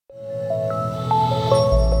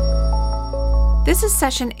This is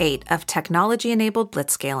Session 8 of Technology-enabled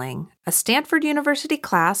Blitzscaling, a Stanford University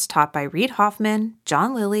class taught by Reid Hoffman,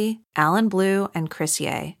 John Lilly, Alan Blue, and Chris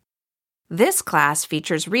Yeh. This class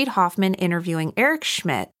features Reid Hoffman interviewing Eric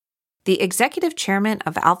Schmidt, the executive chairman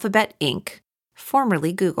of Alphabet Inc.,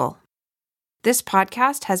 formerly Google. This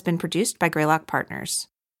podcast has been produced by Greylock Partners.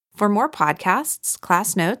 For more podcasts,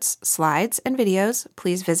 class notes, slides, and videos,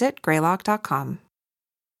 please visit greylock.com.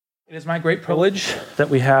 It is my great privilege that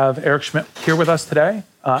we have Eric Schmidt here with us today.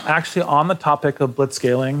 Actually, on the topic of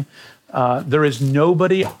blitzscaling, there is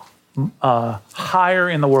nobody higher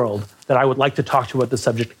in the world that I would like to talk to about this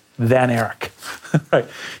subject than Eric. Right.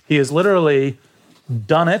 He has literally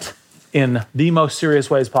done it in the most serious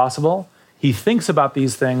ways possible. He thinks about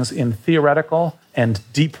these things in theoretical and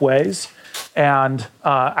deep ways, and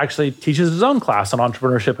actually teaches his own class on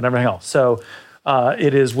entrepreneurship and everything else. So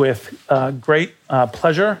it is with great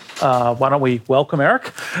pleasure. Why don't we welcome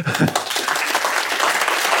Eric?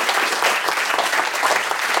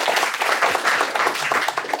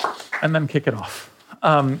 And then kick it off.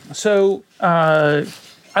 So I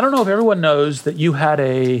don't know if everyone knows that you had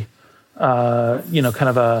a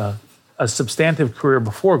substantive career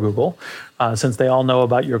before Google, since they all know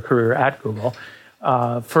about your career at Google.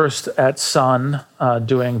 First at Sun,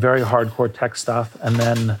 doing very hardcore tech stuff, and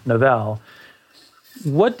then Novell.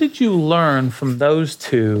 What did you learn from those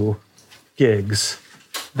two gigs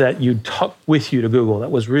that you took with you to Google that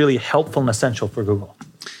was really helpful and essential for Google?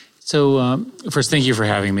 So first, thank you for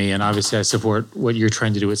having me. And obviously, I support what you're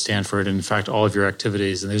trying to do at Stanford and, in fact, all of your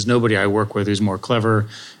activities. And there's nobody I work with who's more clever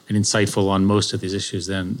and insightful on most of these issues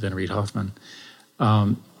than Reid Hoffman.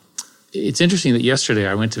 It's interesting that yesterday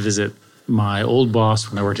I went to visit my old boss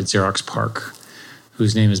when I worked at Xerox PARC,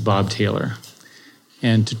 whose name is Bob Taylor.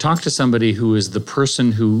 And to talk to somebody who is the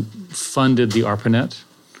person who funded the ARPANET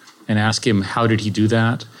and ask him how did he do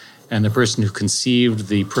that, and the person who conceived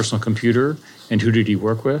the personal computer and who did he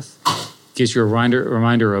work with, gives you a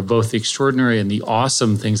reminder of both the extraordinary and the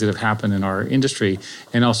awesome things that have happened in our industry,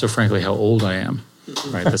 and also, frankly, how old I am.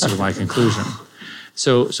 Right, that's sort of my conclusion.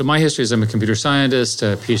 So my history is I'm a computer scientist,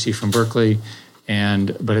 a PhD from Berkeley,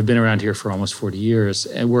 but I've been around here for almost 40 years.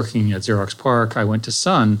 And working at Xerox PARC, I went to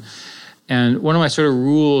Sun. And one of my sort of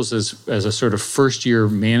rules as a sort of first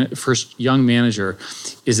young manager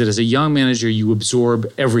is that as a young manager, you absorb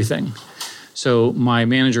everything. So my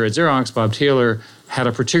manager at Xerox, Bob Taylor, had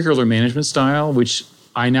a particular management style, which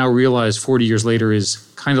I now realize 40 years later is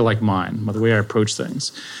kind of like mine, the way I approach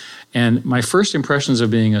things. And my first impressions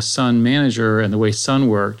of being a Sun manager and the way Sun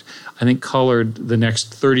worked, I think colored the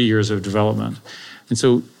next 30 years of development. And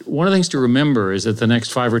so one of the things to remember is that the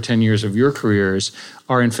next 5 or 10 years of your careers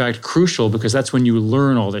are in fact crucial because that's when you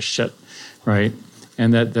learn all this shit, right?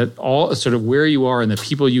 And that all sort of where you are and the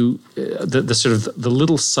people the sort of the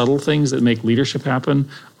little subtle things that make leadership happen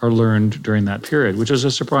are learned during that period, which was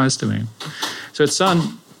a surprise to me. So at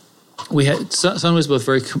Sun, Sun was both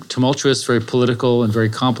very tumultuous, very political, and very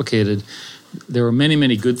complicated. There were many,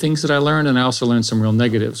 many good things that I learned, and I also learned some real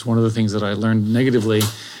negatives. One of the things that I learned negatively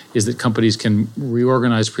is that companies can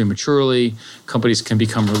reorganize prematurely, companies can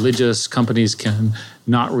become religious, companies can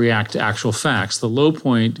not react to actual facts. The low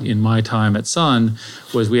point in my time at Sun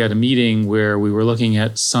was we had a meeting where we were looking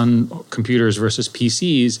at Sun computers versus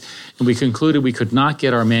PCs, and we concluded we could not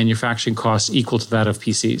get our manufacturing costs equal to that of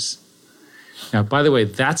PCs. Now, by the way,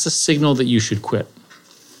 that's a signal that you should quit,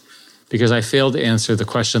 because I failed to answer the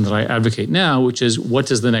question that I advocate now, which is, what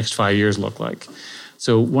does the next 5 years look like?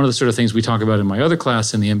 So one of the sort of things we talk about in my other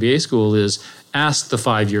class in the MBA school is ask the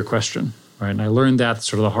 5-year question, right? And I learned that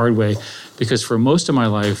sort of the hard way because for most of my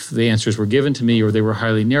life, the answers were given to me or they were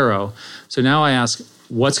highly narrow. So now I ask,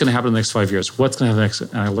 what's going to happen in the next 5 years? What's going to happen next?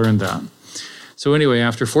 And I learned that. So anyway,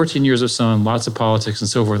 after 14 years of Sun, lots of politics and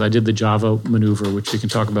so forth, I did the Java maneuver, which we can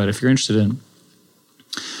talk about if you're interested in.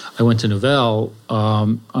 I went to Novell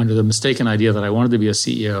under the mistaken idea that I wanted to be a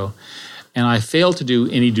CEO. And I failed to do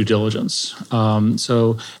any due diligence.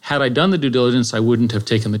 So had I done the due diligence, I wouldn't have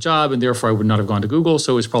taken the job, and therefore I would not have gone to Google.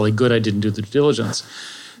 So it was probably good I didn't do the due diligence.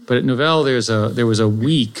 But at Novell, there was a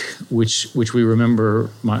week which we remember.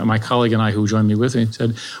 My colleague and I, who joined me with me,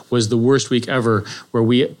 said was the worst week ever.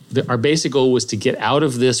 Where our basic goal was to get out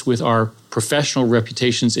of this with our professional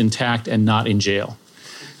reputations intact and not in jail.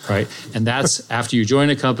 Right. And that's after you join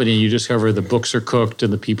a company and you discover the books are cooked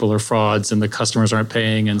and the people are frauds and the customers aren't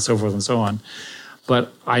paying and so forth and so on.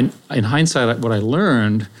 But in hindsight, what I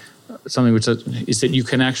learned, something which is that you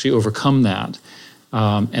can actually overcome that.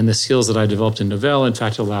 And the skills that I developed in Novell, in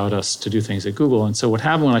fact, allowed us to do things at Google. And so what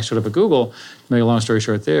happened when I showed up at Google, to make a long story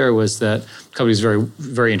short there, was that the company was very,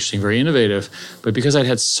 very interesting, very innovative. But because I'd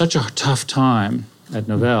had such a tough time at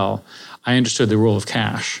Novell, I understood the role of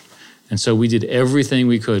cash. And so we did everything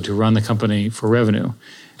we could to run the company for revenue.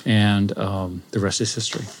 And the rest is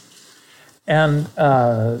history. And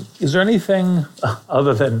is there anything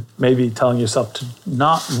other than maybe telling yourself to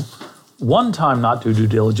not one time not do due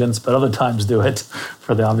diligence, but other times do it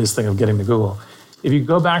for the obvious thing of getting to Google? If you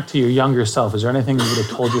go back to your younger self, is there anything you would have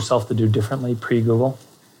told yourself to do differently pre-Google?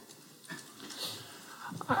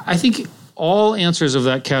 I think all answers of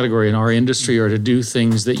that category in our industry are to do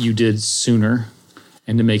things that you did sooner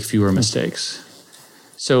and to make fewer mistakes.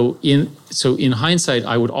 So in hindsight,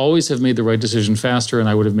 I would always have made the right decision faster and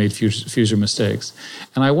I would have made fewer mistakes.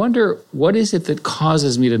 And I wonder, what is it that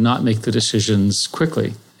causes me to not make the decisions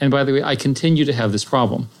quickly? And by the way, I continue to have this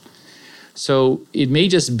problem. So it may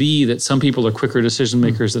just be that some people are quicker decision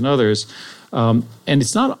makers than others. And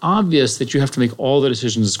it's not obvious that you have to make all the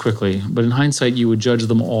decisions as quickly, but in hindsight, you would judge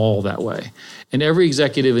them all that way. And every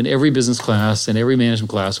executive in every business class and every management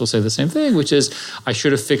class will say the same thing, which is, I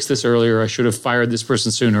should have fixed this earlier, I should have fired this person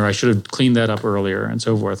sooner, I should have cleaned that up earlier, and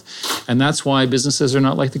so forth. And that's why businesses are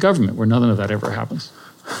not like the government, where none of that ever happens.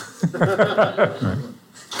 Right.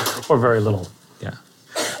 Or very little. Yeah.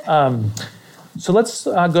 So let's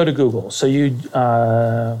go to Google. So you,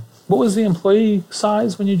 what was the employee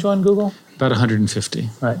size when you joined Google? About 150.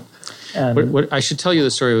 Right. And what I should tell you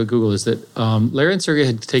the story with Google is that Larry and Sergey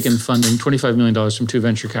had taken funding, $25 million from two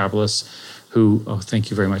venture capitalists who, oh, thank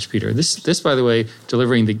you very much, Peter. This, by the way,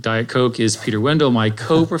 delivering the Diet Coke is Peter Wendell, my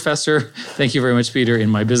co-professor. Thank you very much, Peter, in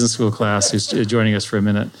my business school class, who's joining us for a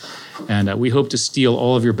minute. And we hope to steal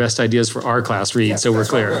all of your best ideas for our class, Reid, so we're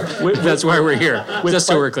clear. That's why we're here, just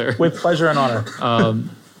so we're clear. With pleasure and honor.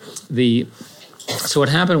 So what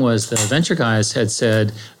happened was the venture guys had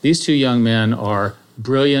said, these two young men are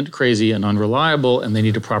brilliant, crazy, and unreliable, and they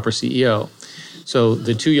need a proper CEO. So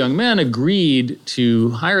the two young men agreed to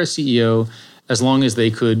hire a CEO as long as they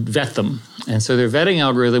could vet them. And so their vetting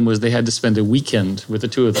algorithm was they had to spend a weekend with the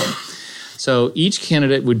two of them. So each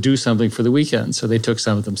candidate would do something for the weekend. So they took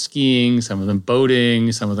some of them skiing, some of them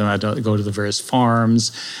boating, some of them had to go to the various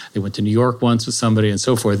farms. They went to New York once with somebody and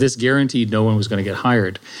so forth. This guaranteed no one was going to get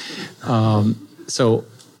hired. So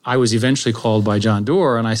I was eventually called by John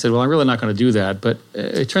Doerr, and I said, well, I'm really not going to do that. But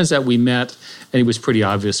it turns out we met, and it was pretty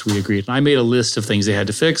obvious we agreed. And I made a list of things they had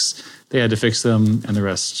to fix. They had to fix them, and the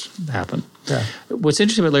rest happened. Yeah. What's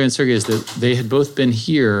interesting about Larry and Sergey is that they had both been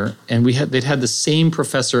here, and they'd had the same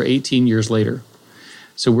professor 18 years later.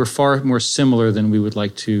 So we're far more similar than we would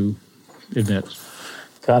like to admit.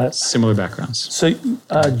 Got it. Similar backgrounds. So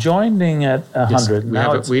joining at 100.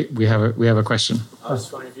 Yes, we have a question. I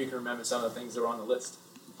was wondering if you can remember some of the things that were on the list.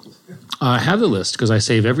 I have the list because I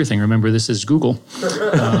save everything. Remember, this is Google.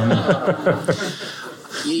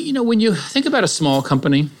 When you think about a small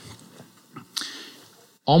company,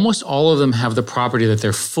 almost all of them have the property that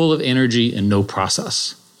they're full of energy and no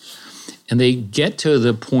process. And they get to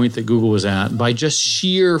the point that Google was at by just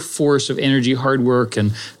sheer force of energy, hard work,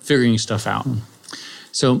 and figuring stuff out.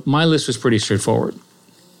 So my list was pretty straightforward.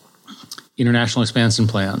 International expansion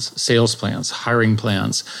plans, sales plans, hiring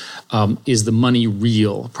plans. Is the money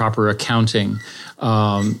real? Proper accounting.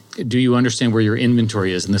 Do you understand where your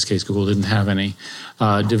inventory is? In this case, Google didn't have any.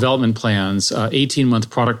 Development plans, 18-month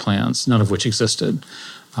product plans, none of which existed.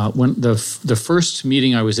 When the first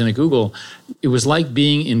meeting I was in at Google, it was like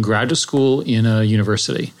being in graduate school in a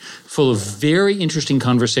university, full of very interesting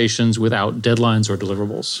conversations without deadlines or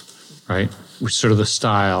deliverables, right? Which is sort of the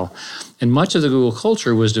style. And much of the Google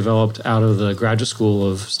culture was developed out of the graduate school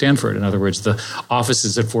of Stanford. In other words, the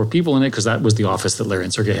offices had 4 people in it because that was the office that Larry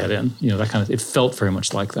and Sergey had in. That kind of, it felt very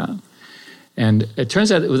much like that. And it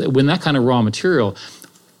turns out when that kind of raw material,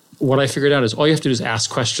 what I figured out is all you have to do is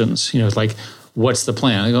ask questions. It's like, what's the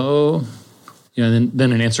plan? I go, oh, and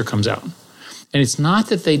then an answer comes out. And it's not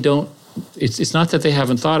that they don't, it's not that they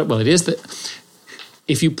haven't thought it. Well, it is that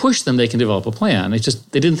if you push them, they can develop a plan. It's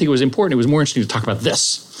just, they didn't think it was important. It was more interesting to talk about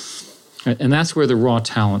this. And that's where the raw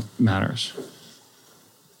talent matters.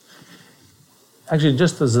 Actually,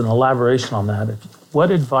 just as an elaboration on that,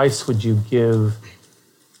 what advice would you give?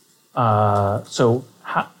 So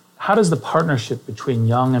how does the partnership between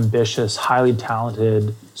young, ambitious, highly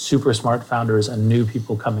talented, super smart founders and new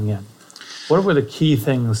people coming in, what were the key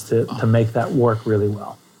things to make that work really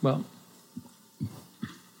well? Well,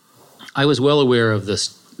 I was well aware of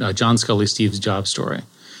this John Sculley, Steve Jobs story.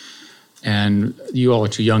 And you all are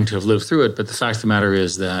too young to have lived through it, but the fact of the matter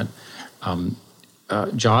is that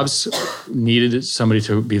Jobs needed somebody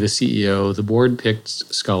to be the CEO. The board picked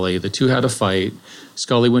Sculley. The two had a fight.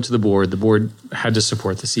 Sculley went to the board had to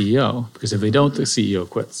support the CEO, because if they don't, the CEO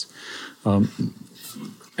quits. And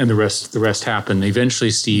the rest happened.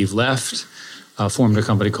 Eventually, Steve left. formed a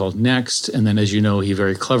company called Next. And then, as you know, he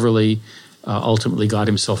very cleverly ultimately got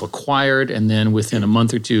himself acquired. And then within a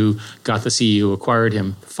month or two, got the CEO who acquired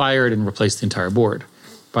him fired and replaced the entire board.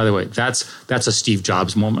 By the way, that's a Steve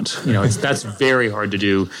Jobs moment. That's very hard to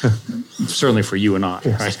do, certainly for you and I.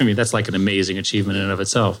 Yes. Right? I mean, that's like an amazing achievement in and of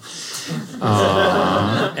itself.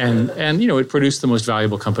 And it produced the most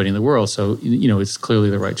valuable company in the world. So it's clearly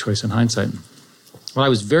the right choice in hindsight. Well, I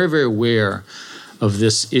was very, very aware of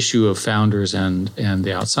this issue of founders and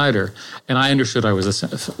the outsider, and I understood I was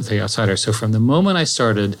the outsider. So from the moment I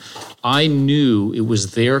started, I knew it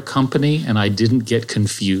was their company, and I didn't get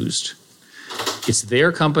confused. It's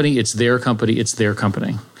their company, it's their company, it's their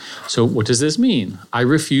company. So what does this mean? I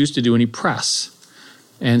refused to do any press.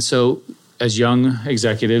 And so as young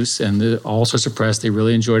executives and all sorts of press, they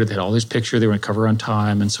really enjoyed it. They had all these pictures. They were going to cover on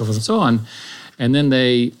Time and so forth and so on. And then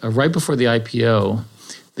they, right before the IPO,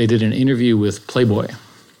 they did an interview with Playboy.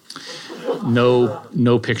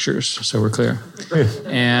 No pictures, so we're clear.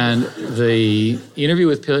 And the interview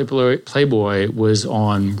with Playboy was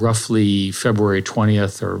on roughly February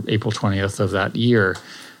 20th or April 20th of that year.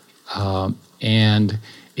 And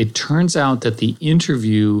it turns out that the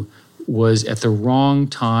interview was at the wrong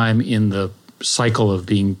time in the cycle of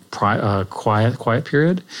being quiet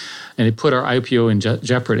period. And it put our IPO in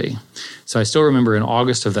jeopardy. So I still remember in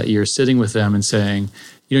August of that year sitting with them and saying,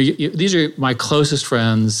 these are my closest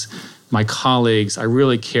friends, my colleagues. I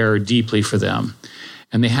really care deeply for them.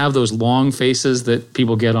 And they have those long faces that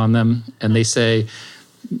people get on them. And they say,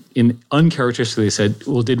 uncharacteristically, they said,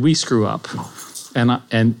 well, did we screw up?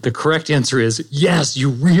 And the correct answer is, yes, you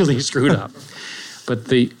really screwed up. But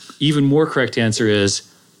the even more correct answer is,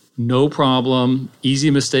 no problem,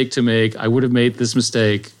 easy mistake to make. I would have made this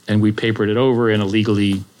mistake, and we papered it over in a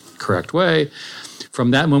legally correct way.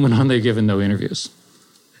 From that moment on, they've given no interviews.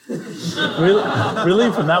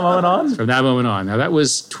 Really? From that moment on? From that moment on. Now, that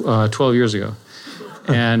was 12 years ago.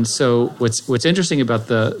 And so what's interesting about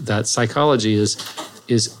that psychology is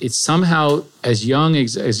it's somehow, as young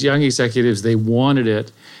executives, they wanted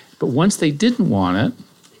it. But once they didn't want it,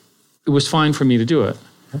 it was fine for me to do it.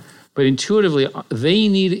 But intuitively, they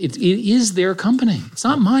need it. It is their company. It's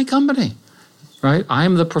not my company, right?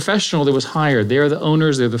 I'm the professional that was hired. They're the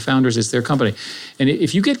owners. They're the founders. It's their company. And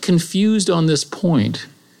if you get confused on this point,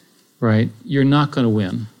 right, you're not going to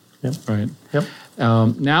win, right? Yep.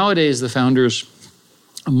 Nowadays, the founders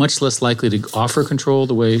are much less likely to offer control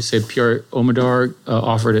the way, say, Pierre Omidyar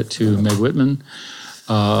offered it to Meg Whitman.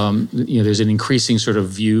 There's an increasing sort of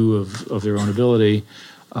view of their own ability.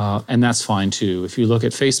 And that's fine too. If you look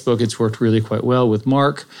at Facebook, it's worked really quite well with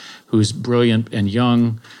Mark, who's brilliant and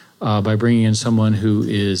young, by bringing in someone who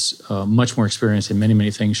is much more experienced in many, many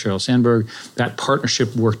things, Sheryl Sandberg. That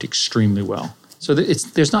partnership worked extremely well. So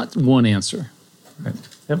there's not one answer. Right?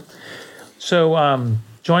 Yep. So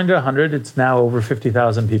joined at 100, it's now over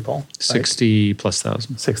 50,000 people. Right? 60 plus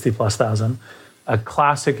thousand. 60 plus thousand. A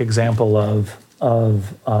classic example of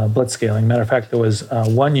blitzscaling. Matter of fact, there was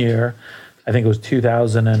 1 year, I think it was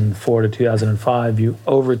 2004 to 2005, you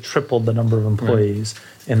over tripled the number of employees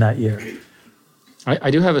in that year. I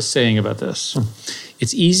do have a saying about this.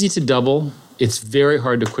 It's easy to double. It's very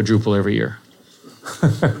hard to quadruple every year.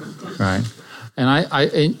 Right?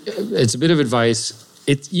 And it's a bit of advice.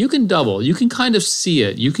 You can double. You can kind of see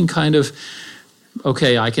it. You can kind of,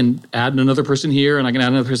 okay, I can add another person here and I can add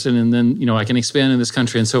another person and then, I can expand in this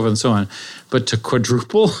country and so forth and so on. But to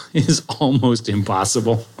quadruple is almost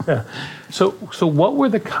impossible. Yeah. So what were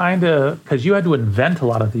the because you had to invent a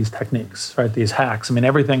lot of these techniques, right? These hacks. I mean,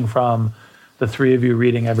 everything from the three of you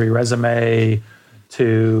reading every resume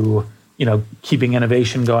to, keeping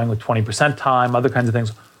innovation going with 20% time, other kinds of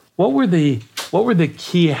things. What were the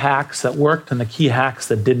key hacks that worked and the key hacks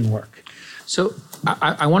that didn't work? So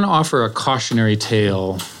I want to offer a cautionary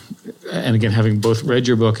tale, and again, having both read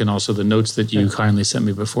your book and also the notes that you kindly sent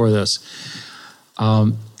me before this.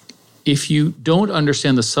 If you don't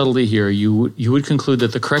understand the subtlety here, you would conclude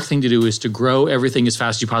that the correct thing to do is to grow everything as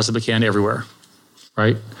fast as you possibly can everywhere,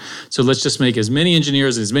 right? So let's just make as many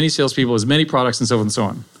engineers, as many salespeople, as many products, and so on and so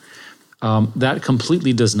on. That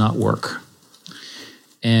completely does not work.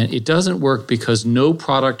 And it doesn't work because no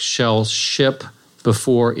product shall ship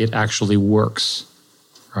before it actually works,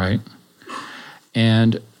 right?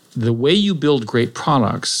 And the way you build great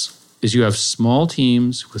products is you have small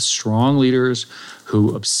teams with strong leaders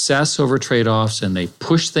who obsess over trade-offs and they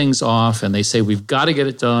push things off and they say, we've got to get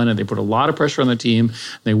it done, and they put a lot of pressure on the team,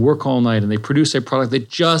 and they work all night and they produce a product that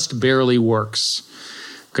just barely works.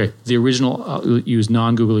 Okay, the original, use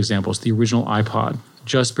non-Google examples, the original iPod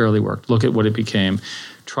just barely worked. Look at what it became.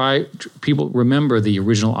 People remember the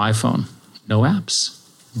original iPhone. No apps,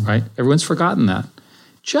 right? Everyone's forgotten that.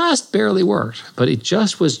 Just barely worked, but it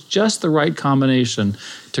just was just the right combination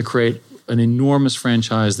to create an enormous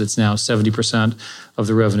franchise that's now 70% of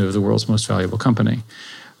the revenue of the world's most valuable company.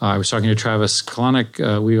 I was talking to Travis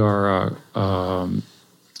Kalanick. We are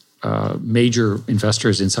major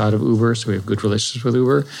investors inside of Uber, so we have good relationships with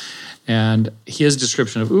Uber. And his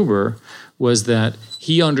description of Uber was that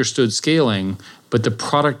he understood scaling, but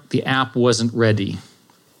the app wasn't ready.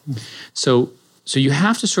 So you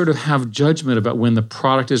have to sort of have judgment about when the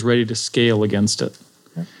product is ready to scale against it.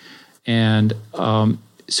 Okay. And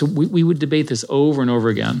so we would debate this over and over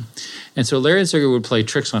again. And so Larry and Sergey would play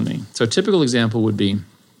tricks on me. So a typical example would be,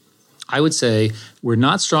 I would say, we're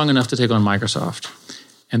not strong enough to take on Microsoft.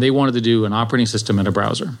 And they wanted to do an operating system and a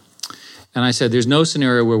browser. And I said, there's no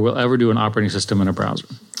scenario where we'll ever do an operating system and a browser.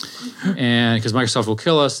 And because Microsoft will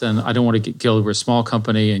kill us, and I don't want to get killed. We're a small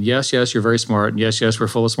company, and yes, you're very smart, and yes, we're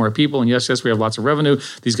full of smart people, and yes, we have lots of revenue.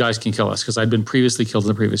 These guys can kill us because I'd been previously killed in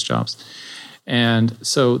the previous jobs. And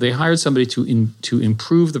so they hired somebody to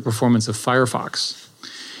improve the performance of Firefox.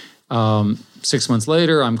 6 months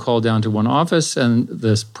later, I'm called down to one office, and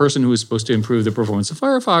this person who was supposed to improve the performance of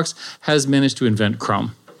Firefox has managed to invent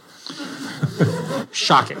Chrome.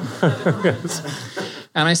 Shocking. Yes.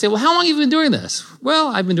 And I say, well, how long have you been doing this? Well,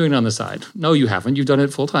 I've been doing it on the side. No, you haven't. You've done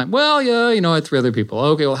it full time. Well, yeah, I had 3 other people.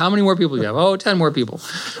 Okay, well, how many more people do you have? Oh, 10 more people.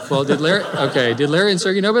 Well, did Larry and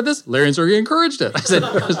Sergey know about this? Larry and Sergey encouraged it. I said,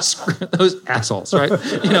 those assholes, right?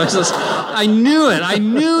 It's just, I knew it. I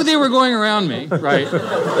knew they were going around me, right?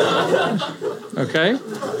 Okay?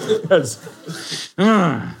 Yes.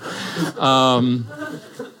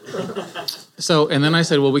 So, and then I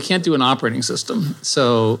said, well, we can't do an operating system.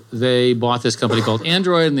 So they bought this company called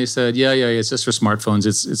Android, and they said, yeah, it's just for smartphones.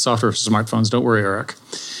 It's software for smartphones. Don't worry, Eric.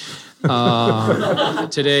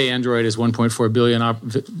 Today, Android is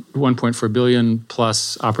 1.4 billion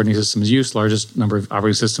plus operating systems use, largest number of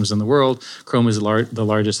operating systems in the world. Chrome is the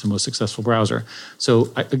largest and most successful browser.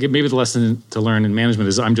 So maybe the lesson to learn in management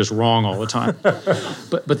is I'm just wrong all the time.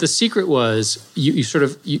 But the secret was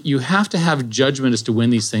you have to have judgment as to when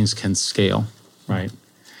these things can scale, right?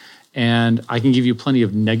 And I can give you plenty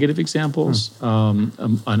of negative examples. An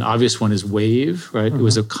obvious one is Wave, right? Mm-hmm. It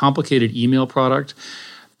was a complicated email product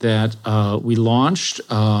that we launched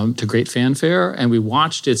to great fanfare, and we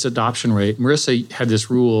watched its adoption rate. Marissa had this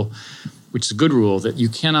rule, which is a good rule, that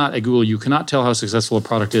at Google, you cannot tell how successful a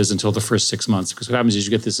product is until the first 6 months. Because what happens is you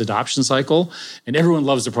get this adoption cycle, and everyone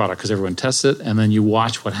loves the product because everyone tests it, and then you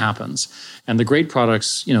watch what happens. And the great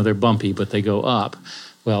products, they're bumpy, but they go up.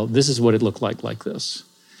 Well, this is what it looked like this.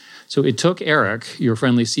 So it took Eric, your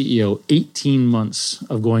friendly CEO, 18 months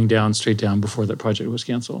of going straight down before that project was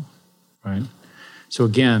canceled, right? So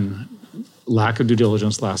again, lack of due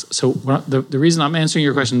diligence last. So the reason I'm answering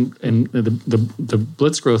your question in the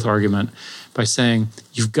blitz growth argument by saying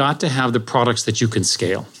you've got to have the products that you can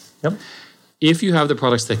scale. Yep. If you have the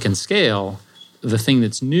products that can scale, the thing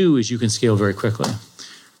that's new is you can scale very quickly.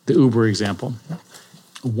 The Uber example.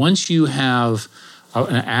 Once you have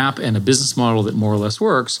an app and a business model that more or less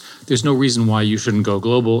works, there's no reason why you shouldn't go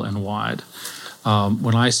global and wide.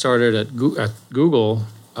 When I started at Google,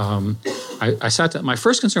 I sat down. My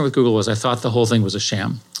first concern with Google was I thought the whole thing was a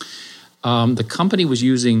sham. The company was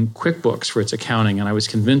using QuickBooks for its accounting, and I was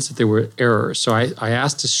convinced that there were errors. So I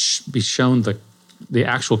asked to be shown the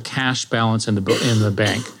actual cash balance in the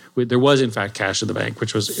bank. There was, in fact, cash in the bank,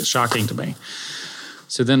 which was shocking to me.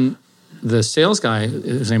 So then the sales guy,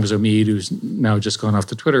 his name was Omid, who's now just gone off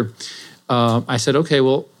to Twitter, I said, okay,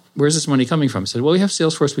 well, where's this money coming from? He said, well, we have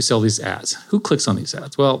Salesforce, we sell these ads. Who clicks on these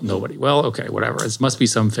ads? Well, nobody. Well, okay, whatever. It must be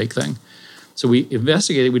some fake thing. So we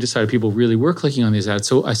investigated, we decided people really were clicking on these ads.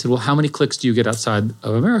 So I said, well, how many clicks do you get outside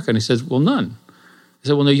of America? And he said, well, none. I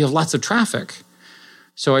said, well, no, you have lots of traffic.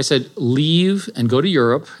 So I said, leave and go to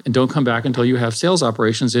Europe and don't come back until you have sales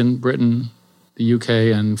operations in Britain, the UK,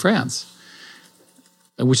 and France,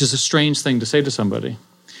 which is a strange thing to say to somebody.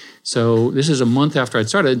 So this is a month after I'd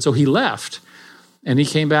started. And so he left. And he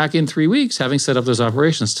came back in 3 weeks, having set up those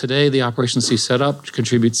operations. Today, the operations he set up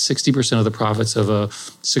contributes 60% of the profits of a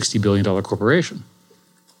 $60 billion corporation,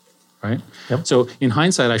 right? Yep. So in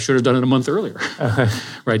hindsight, I should have done it a month earlier,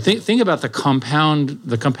 right? Think about the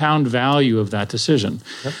compound value of that decision.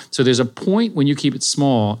 Yep. So there's a point when you keep it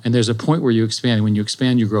small, and there's a point where you expand. And when you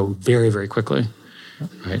expand, you grow very, very quickly,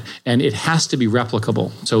 right? And it has to be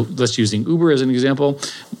replicable. So let's using Uber as an example.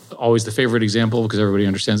 Always the favorite example because everybody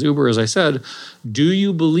understands Uber, as I said. Do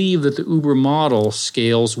you believe that the Uber model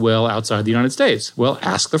scales well outside the United States? Well,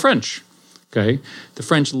 ask the French, okay? The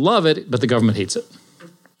French love it, but the government hates it,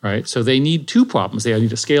 right? So they need 2 problems. They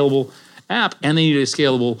need a scalable app and they need a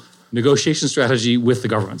scalable negotiation strategy with the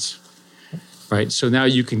governments, right? So now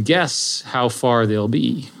you can guess how far they'll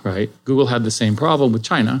be, right? Google had the same problem with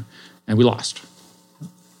China, and we lost.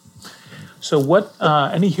 So what,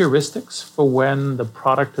 any heuristics for when the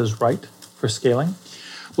product is right for scaling?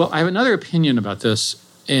 Well, I have another opinion about this.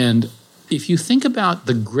 And if you think about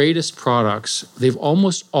the greatest products, they've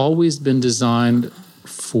almost always been designed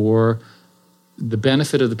for the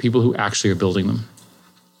benefit of the people who actually are building them.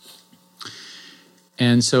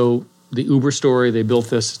 And so the Uber story, they built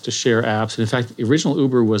this to share apps. And in fact, the original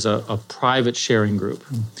Uber was a private sharing group.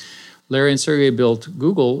 Larry and Sergey built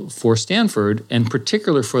Google for Stanford, and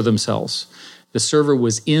particular for themselves. The server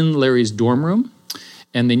was in Larry's dorm room,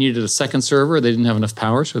 and they needed a second server. They didn't have enough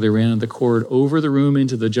power, so they ran the cord over the room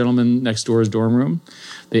into the gentleman next door's dorm room.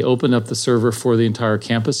 They opened up the server for the entire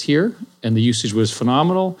campus here, and the usage was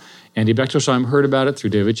phenomenal. Andy Bechtolsheim heard about it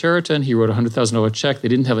through David Cheriton. He wrote a $100,000 check. They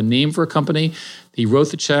didn't have a name for a company. He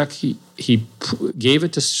wrote the check. He gave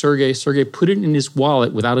it to Sergey. Sergey put it in his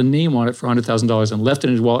wallet without a name on it for $100,000 and left it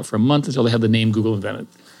in his wallet for a month until they had the name Google invented.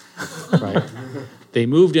 Right. They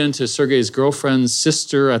moved into Sergey's girlfriend's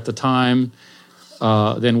sister at the time,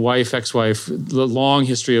 then wife, ex-wife, the long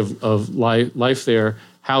history of life there,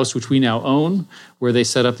 house which we now own, where they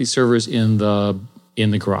set up these servers in the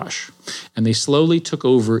garage. And they slowly took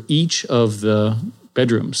over each of the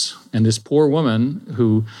bedrooms. And this poor woman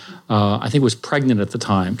who I think was pregnant at the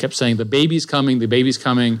time kept saying, the baby's coming, the baby's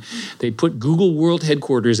coming. They put Google World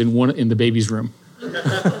Headquarters in the baby's room,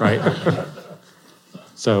 right?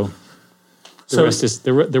 So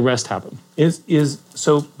the rest happened.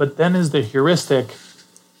 But then is the heuristic,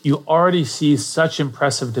 you already see such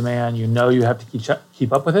impressive demand, you know you have to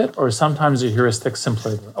keep up with it, or sometimes the heuristic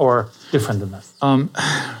simpler or different than that?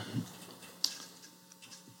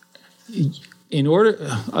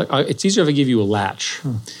 It's easier if I give you a latch.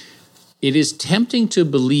 It is tempting to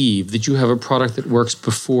believe that you have a product that works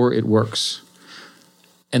before it works.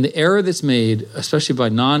 And the error that's made, especially by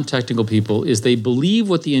non-technical people, is they believe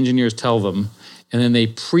what the engineers tell them, and then they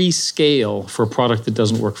pre-scale for a product that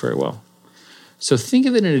doesn't work very well. So think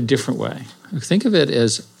of it in a different way. Think of it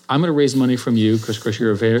as, I'm going to raise money from you, because Chris,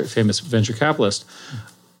 you're a very famous venture capitalist.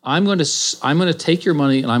 I'm going to take your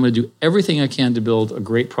money, and I'm going to do everything I can to build a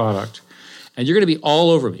great product. And you're going to be all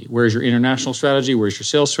over me. Where's your international strategy? Where's your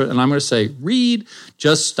sales strategy? And I'm going to say, Reid,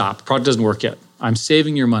 just stop. The product doesn't work yet. I'm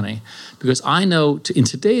saving your money. Because I know in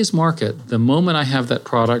today's market, the moment I have that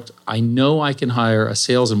product, I know I can hire a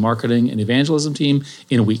sales and marketing and evangelism team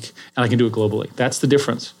in a week. And I can do it globally. That's the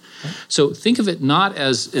difference. So think of it not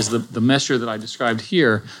as the measure that I described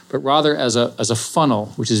here, but rather as a funnel,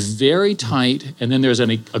 which is very tight, and then there's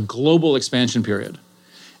a global expansion period.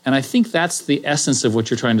 And I think that's the essence of what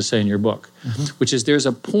you're trying to say in your book, which is there's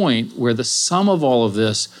a point where the sum of all of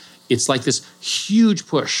this, it's like this huge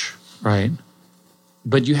push, right?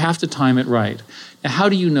 But you have to time it right. Now, how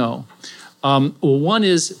do you know? Well, one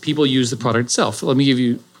is people use the product itself. Let me give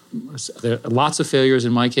you there are lots of failures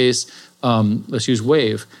in my case. Let's use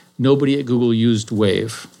Wave. Nobody at Google used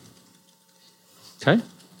Wave. Okay?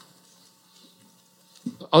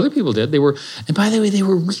 Other people did. And by the way, they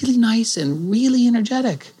were really nice and really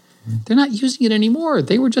energetic. They're not using it anymore.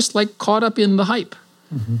 They were just like caught up in the hype,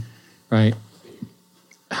 right?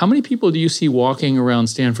 How many people do you see walking around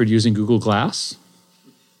Stanford using Google Glass?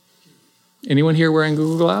 Anyone here wearing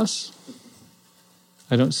Google Glass?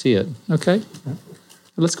 I don't see it. Okay.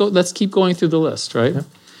 Let's keep going through the list, right? Yeah.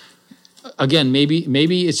 Again,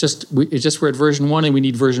 maybe it's just we're at version 1 and we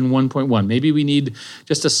need version 1.1. Maybe we need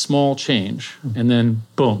just a small change, and then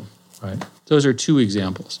boom. Right. Those are 2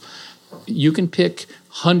 examples. You can pick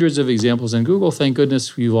hundreds of examples in Google. Thank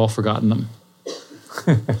goodness you've all forgotten them.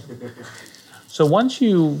 So once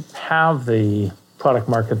you have the product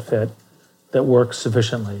market fit that works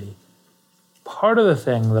sufficiently, part of the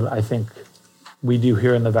thing that I think we do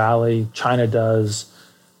here in the Valley, China does,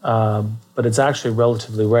 but it's actually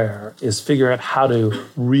relatively rare, is figure out how to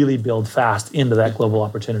really build fast into that global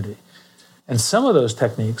opportunity. And some of those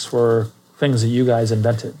techniques were things that you guys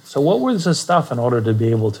invented. So what was the stuff in order to be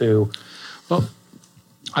able to... Well,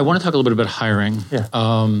 I want to talk a little bit about hiring. Yeah.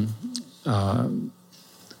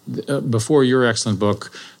 Before your excellent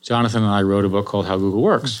book, Jonathan and I wrote a book called How Google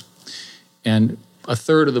Works. And a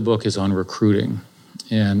third of the book is on recruiting.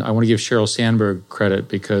 And I want to give Sheryl Sandberg credit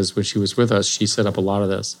because when she was with us, she set up a lot of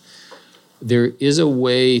this. There is a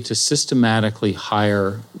way to systematically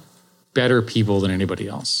hire better people than anybody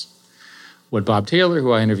else. What Bob Taylor,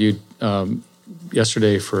 who I interviewed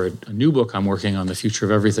yesterday for a new book I'm working on, The Future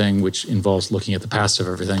of Everything, which involves looking at the past of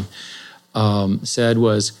everything, said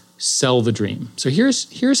was sell the dream. So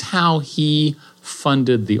here's how he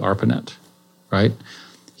funded the ARPANET, right?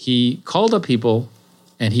 He called up people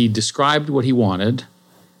and he described what he wanted,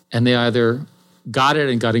 and they either got it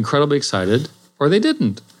and got incredibly excited, or they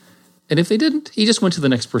didn't. And if they didn't, he just went to the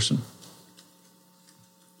next person.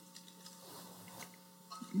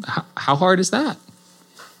 How hard is that?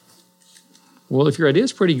 Well, if your idea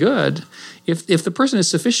is pretty good, if the person is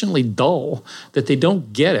sufficiently dull that they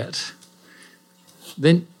don't get it,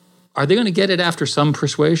 then are they going to get it after some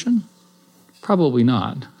persuasion? Probably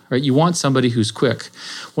not. Right? You want somebody who's quick.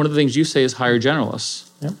 One of the things you say is hire generalists.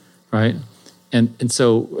 Yep. Right? And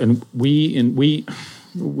we in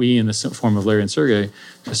the form of Larry and Sergey,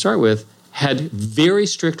 to start with, had very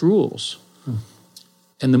strict rules.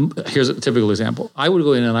 And here's a typical example. I would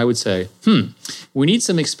go in and I would say, we need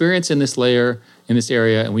some experience in this layer, in this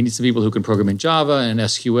area, and we need some people who can program in Java and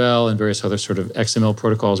SQL and various other sort of XML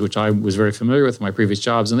protocols, which I was very familiar with in my previous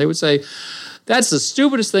jobs. And they would say, that's the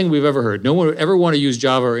stupidest thing we've ever heard. No one would ever want to use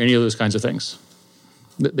Java or any of those kinds of things.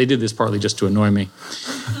 They did this partly just to annoy me.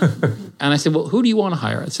 And I said, well, who do you want to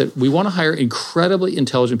hire? I said, we want to hire incredibly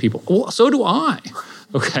intelligent people. Well, so do I.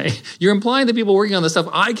 Okay, you're implying that people working on the stuff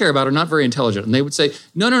I care about are not very intelligent. And they would say,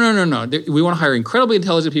 no. We want to hire incredibly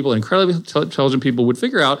intelligent people, and incredibly intelligent people would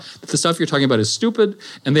figure out that the stuff you're talking about is stupid,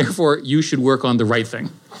 and therefore you should work on the right thing.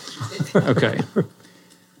 Okay.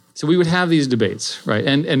 So we would have these debates, right?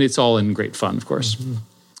 And it's all in great fun, of course. Mm-hmm.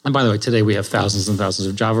 And by the way, today we have thousands and thousands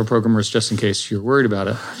of Java programmers, just in case you're worried about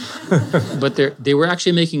it. But they were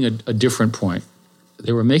actually making a different point.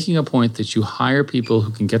 They were making a point that you hire people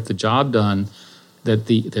who can get the job done, that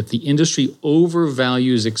the industry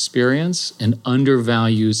overvalues experience and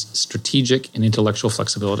undervalues strategic and intellectual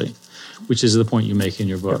flexibility, which is the point you make in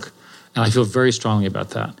your book. And I feel very strongly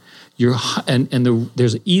about that.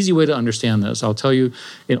 There's an easy way to understand this. I'll tell you,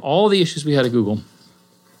 in all the issues we had at Google,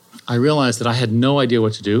 I realized that I had no idea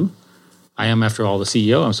what to do. I am, after all, the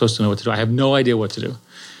CEO. I'm supposed to know what to do. I have no idea what to do.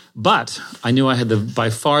 But I knew I had by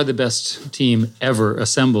far the best team ever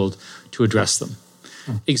assembled to address them.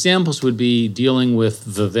 Examples would be dealing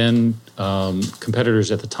with the then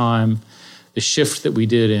competitors at the time, the shift that we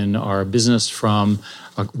did in our business from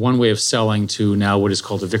one way of selling to now what is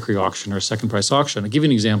called a Vickrey auction or a second price auction. I'll give you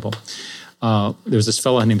an example. There was this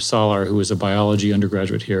fellow named Salar who was a biology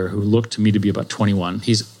undergraduate here who looked to me to be about 21.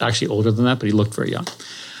 He's actually older than that, but he looked very young.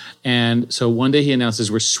 And so one day he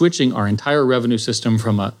announces we're switching our entire revenue system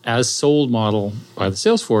from a as-sold model by the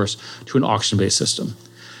sales force to an auction-based system.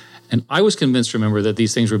 And I was convinced, remember, that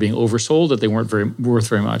these things were being oversold, that they weren't worth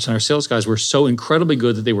very much. And our sales guys were so incredibly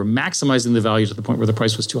good that they were maximizing the value to the point where the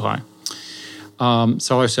price was too high.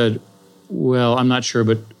 Salar said, well, I'm not sure,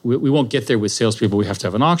 but we won't get there with salespeople. We have to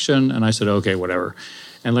have an auction. And I said, okay, whatever.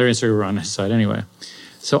 And Larry and Sergey were on his side anyway.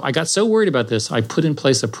 So I got so worried about this, I put in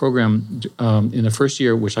place a program in the first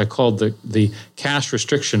year, which I called the cash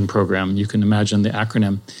restriction program. You can imagine the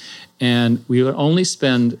acronym. And we would only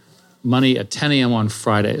spend money at 10 a.m. on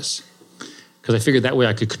Fridays, because I figured that way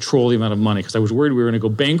I could control the amount of money, because I was worried we were going to go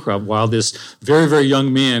bankrupt while this very, very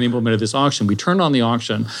young man implemented this auction. We turned on the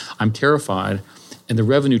auction. I'm terrified, and the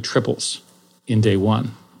revenue triples in day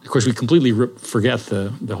one. Of course, we completely forget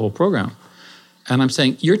the whole program. And I'm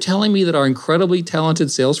saying, you're telling me that our incredibly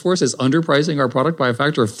talented sales force is underpricing our product by a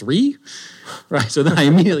factor of 3? Right? So then I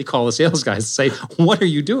immediately call the sales guys and say, what are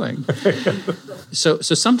you doing? So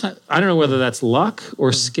sometimes, I don't know whether that's luck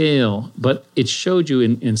or scale, but it showed you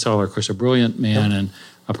in Salar, of course, a brilliant man and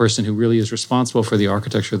a person who really is responsible for the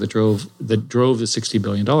architecture that drove the $60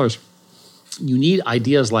 billion. You need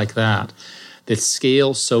ideas like that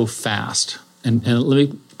scale so fast. And let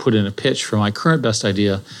me put in a pitch for my current best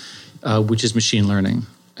idea, which is machine learning.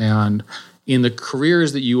 And in the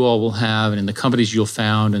careers that you all will have and in the companies you'll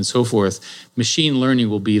found and so forth, machine learning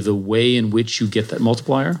will be the way in which you get that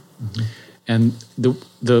multiplier. Mm-hmm. And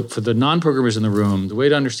for the non-programmers in the room, the way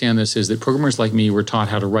to understand this is that programmers like me were taught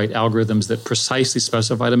how to write algorithms that precisely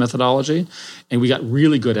specified a methodology, and we got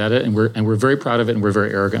really good at it, and we're very proud of it, and we're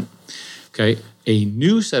very arrogant. Okay, a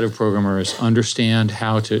new set of programmers understand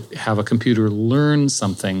how to have a computer learn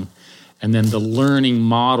something, and then the learning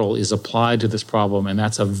model is applied to this problem, and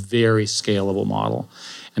that's a very scalable model.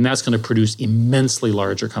 And that's going to produce immensely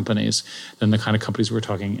larger companies than the kind of companies we're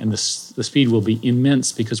talking. And the speed will be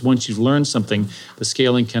immense, because once you've learned something, the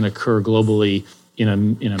scaling can occur globally in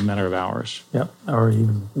a matter of hours. Yep, or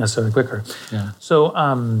even necessarily quicker. Yeah. So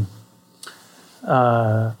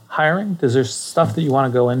hiring, is there stuff that you want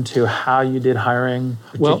to go into how you did hiring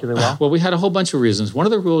particularly well? Well, we had a whole bunch of reasons. One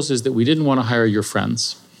of the rules is that we didn't want to hire your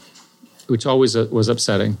friends, which always was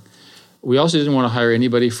upsetting. We also didn't want to hire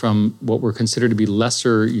anybody from what were considered to be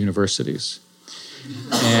lesser universities.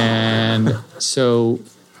 And so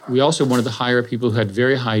we also wanted to hire people who had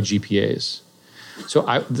very high GPAs. So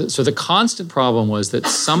the constant problem was that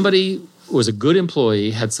somebody was a good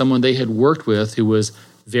employee, had someone they had worked with who was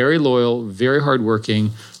very loyal, very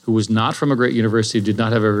hardworking, who was not from a great university, did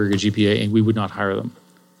not have a very good GPA, and we would not hire them.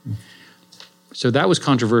 So that was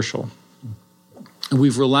controversial. And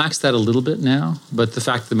we've relaxed that a little bit now, but the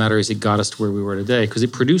fact of the matter is it got us to where we were today because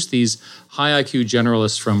it produced these high IQ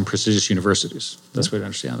generalists from prestigious universities. That's the way to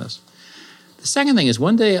understand this. The second thing is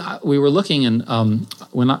one day we were looking, and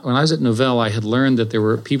when I was at Novell, I had learned that there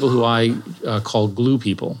were people who I call glue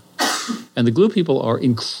people. And the glue people are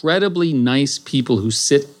incredibly nice people who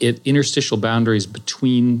sit at interstitial boundaries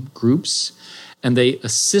between groups, and they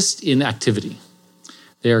assist in activity.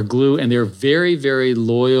 They are glue, and they're very, very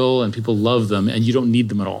loyal, and people love them, and you don't need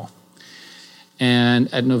them at all.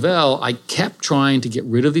 And at Novell, I kept trying to get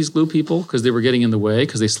rid of these glue people because they were getting in the way,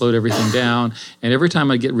 because they slowed everything down. And every time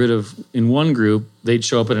I'd get rid of in one group, they'd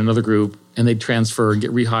show up in another group, and they'd transfer and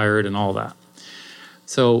get rehired and all that.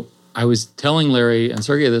 So I was telling Larry and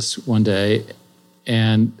Sergey this one day,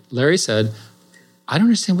 and Larry said, I don't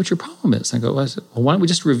understand what your problem is. And I said, well, why don't we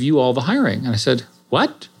just review all the hiring? And I said,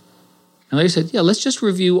 what? And Larry said, yeah, let's just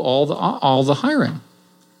review all the hiring.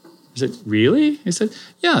 I said, really? He said,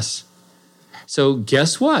 yes. So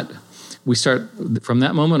guess what? From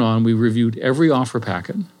that moment on, we reviewed every offer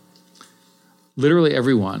packet, literally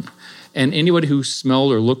everyone. And anybody who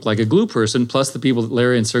smelled or looked like a glue person, plus the people that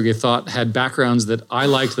Larry and Sergey thought had backgrounds that I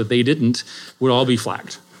liked that they didn't, would all be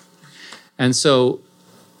flagged. And so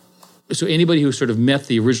anybody who sort of met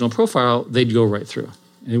the original profile, they'd go right through.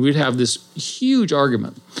 And we'd have this huge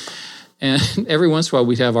argument. And every once in a while,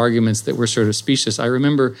 we'd have arguments that were sort of specious. I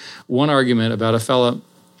remember one argument about a fellow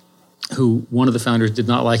who one of the founders did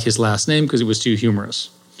not like his last name because it was too humorous.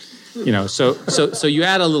 So you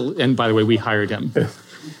add a little, and by the way, we hired him.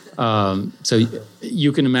 So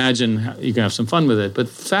you can imagine, you can have some fun with it. But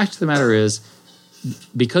the fact of the matter is,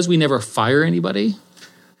 because we never fire anybody,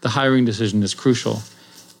 the hiring decision is crucial.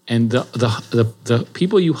 And the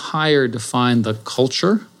people you hire define the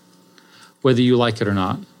culture, whether you like it or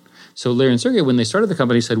not. So Larry and Sergey, when they started the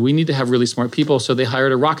company, said, we need to have really smart people. So they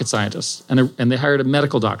hired a rocket scientist, and they hired a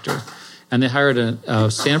medical doctor, and they hired a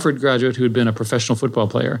Stanford graduate who had been a professional football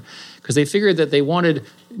player, because they figured that they wanted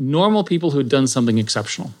normal people who had done something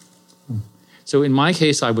exceptional. So in my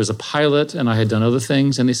case, I was a pilot, and I had done other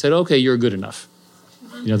things, and they said, okay, you're good enough.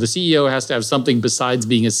 The CEO has to have something besides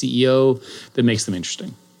being a CEO that makes them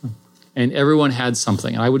interesting. And everyone had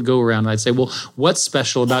something. And I would go around and I'd say, well, what's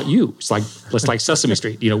special about you? It's like Sesame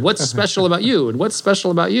Street. What's special about you? And what's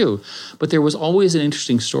special about you? But there was always an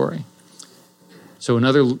interesting story. So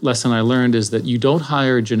another lesson I learned is that you don't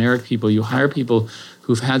hire generic people. You hire people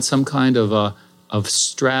who've had some kind of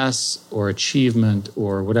stress or achievement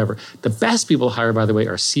or whatever. The best people to hire, by the way,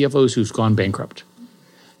 are CFOs who've gone bankrupt.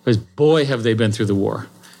 Because boy, have they been through the war.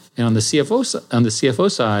 And on the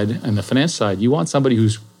CFO side and the finance side, you want somebody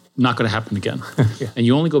who's not going to happen again. Yeah. And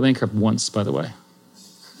you only go bankrupt once, by the way.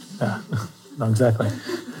 Yeah, no, exactly.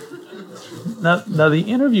 Now, the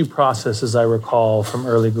interview process, as I recall from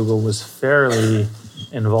early Google, was fairly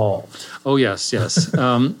involved. Oh, yes.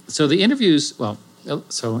 So the interviews,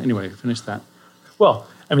 anyway, finish that. Well,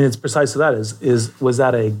 I mean, it's precisely that. Was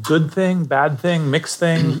that a good thing, bad thing, mixed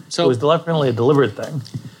thing? So it was definitely a deliberate thing.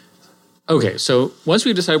 Okay, so once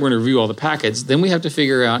we decide we're going to review all the packets, then we have to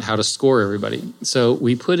figure out how to score everybody. So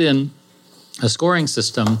we put in a scoring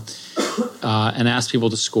system and asked people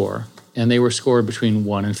to score, and they were scored between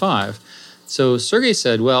 1 and 5. So Sergey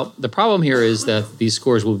said, well, the problem here is that these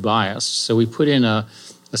scores will be biased. So we put in a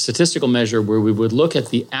statistical measure where we would look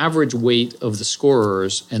at the average weight of the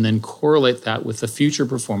scorers and then correlate that with the future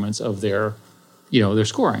performance of their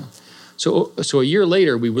scoring. So a year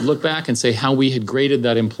later, we would look back and say how we had graded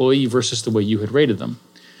that employee versus the way you had rated them.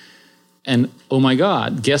 And oh my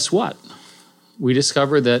God, guess what? We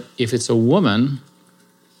discovered that if it's a woman,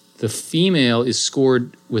 the female is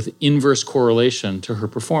scored with inverse correlation to her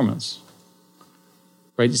performance.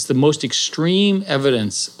 Right? It's the most extreme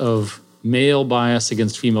evidence of male bias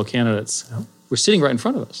against female candidates. Yep. We're sitting right in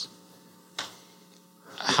front of us.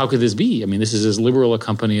 How could this be? I mean, this is as liberal a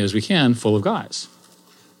company as we can, full of guys.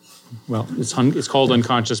 Well, it's called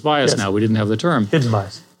unconscious bias now. We didn't have the term. Hidden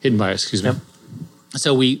bias. Hidden bias, excuse me. Yep.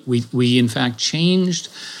 So we in fact changed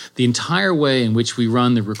the entire way in which we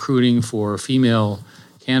run the recruiting for female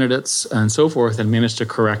candidates and so forth and managed to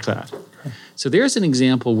correct that. Okay. So there's an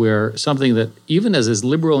example where something that even as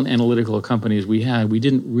liberal and analytical a company as we had, we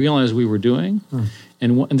didn't realize we were doing.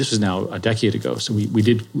 And this was now a decade ago. So we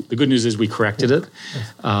did, the good news is we corrected it.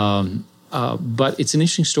 Yes. But it's an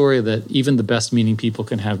interesting story that even the best meaning people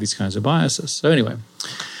can have these kinds of biases. So anyway,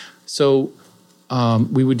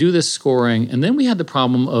 we would do this scoring, and then we had the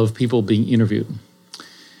problem of people being interviewed.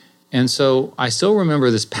 And so I still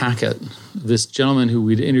remember this packet, this gentleman who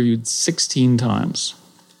we'd interviewed 16 times.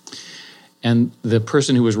 And the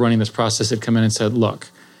person who was running this process had come in and said, look,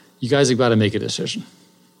 you guys have got to make a decision.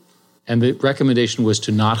 And the recommendation was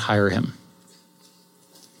to not hire him.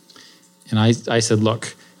 And I said,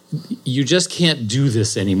 look, you just can't do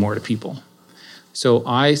this anymore to people. So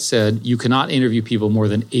I said, you cannot interview people more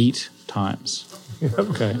than 8 times.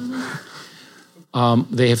 Okay.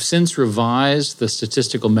 They have since revised the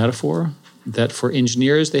statistical metaphor that for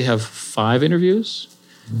engineers, they have 5 interviews,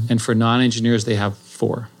 and for non-engineers, they have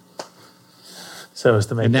 4. So as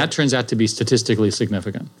to make and that turns out to be statistically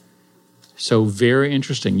significant. So very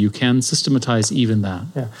interesting. You can systematize even that.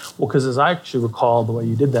 Yeah. Well, because as I actually recall, the way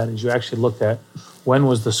you did that is you actually looked at when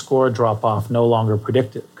was the score drop-off no longer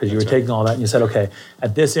predicted, because you were taking all that and you said, okay,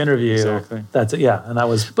 at this interview, that's it. Yeah, and that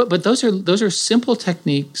was... But those are simple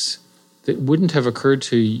techniques that wouldn't have occurred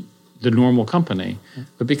to the normal company.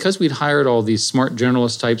 But because we'd hired all these smart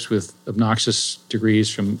generalist types with obnoxious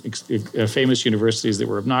degrees from famous universities that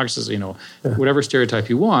were obnoxious, whatever stereotype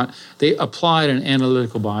you want, they applied an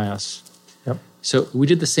analytical bias. Yep. So we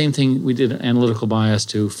did the same thing. We did an analytical bias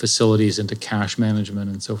to facilities and to cash management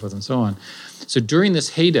and so forth and so on. So during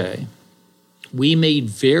this heyday, we made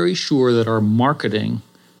very sure that our marketing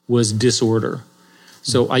was disorder.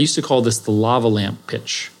 So I used to call this the lava lamp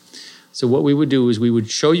pitch. So what we would do is we would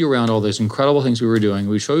show you around all those incredible things we were doing.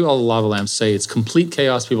 We'd show you all the lava lamps, say it's complete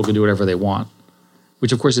chaos, people can do whatever they want,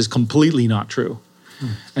 which of course is completely not true.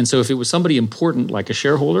 And so if it was somebody important like a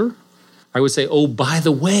shareholder, I would say, oh, by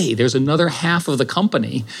the way, there's another half of the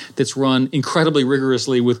company that's run incredibly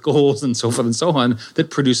rigorously with goals and so forth and so on that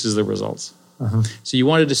produces the results. So you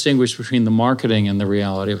want to distinguish between the marketing and the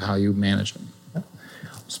reality of how you manage it.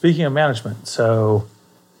 Speaking of management, so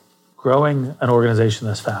growing an organization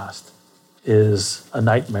this fast is a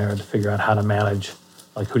nightmare to figure out how to manage.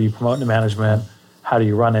 Like, who do you promote into management? How do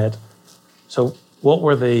you run it? So what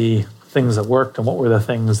were the things that worked and what were the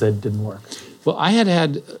things that didn't work? Well, I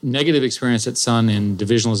had negative experience at Sun in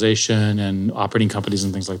divisionalization and operating companies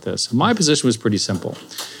and things like this. My position was pretty simple.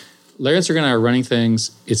 Larry and Sergey and I are running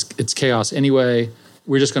things. It's chaos anyway.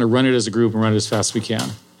 We're just going to run it as a group and run it as fast as we can.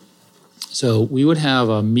 So we would have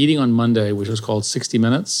a meeting on Monday, which was called 60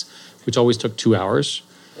 Minutes, which always took 2 hours.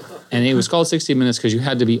 And it was called 60 Minutes because you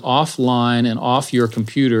had to be offline and off your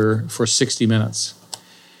computer for 60 minutes.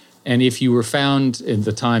 And if you were found at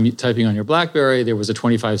the time typing on your BlackBerry, there was a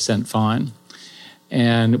 25-cent fine.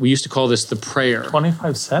 And we used to call this the prayer.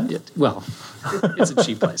 25 cents? Well, it's a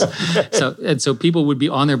cheap place. So people would be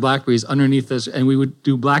on their BlackBerries underneath this, and we would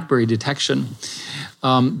do BlackBerry detection.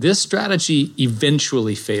 This strategy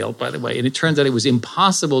eventually failed, by the way. And it turns out it was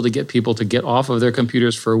impossible to get people to get off of their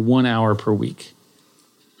computers for 1 hour per week.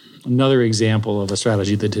 Another example of a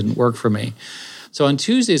strategy that didn't work for me. So on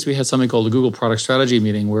Tuesdays, we had something called a Google Product Strategy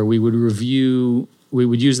meeting where we would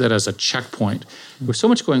use that as a checkpoint. There was so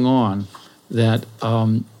much going on that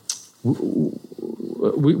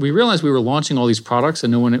we realized we were launching all these products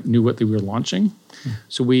and no one knew what they were launching.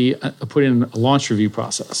 So we put in a launch review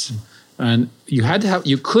process. And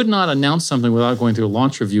you could not announce something without going through a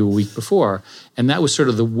launch review a week before. And that was sort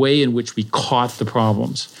of the way in which we caught the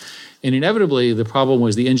problems. And inevitably, the problem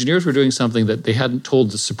was the engineers were doing something that they hadn't told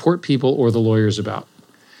the support people or the lawyers about.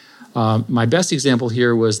 My best example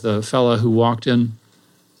here was the fella who walked in,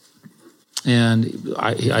 and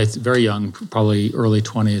I very young, probably early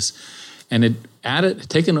 20s, and had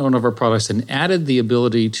taken one of our products and added the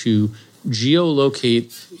ability to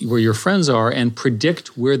geolocate where your friends are and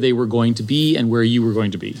predict where they were going to be and where you were going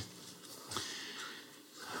to be.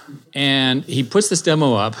 And he puts this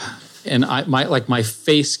demo up, and my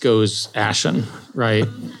face goes ashen, right?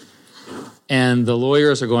 And the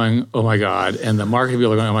lawyers are going, oh my God. And the marketing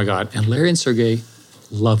people are going, oh my God. And Larry and Sergey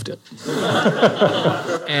loved it.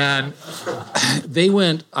 And they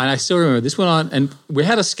went, and I still remember, this went on, and we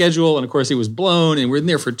had a schedule, and of course it was blown, and we're in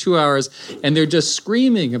there for 2 hours, and they're just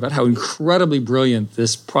screaming about how incredibly brilliant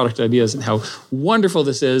this product idea is and how wonderful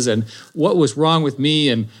this is and what was wrong with me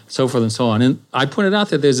and so forth and so on. And I pointed out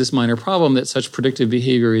that there's this minor problem that such predictive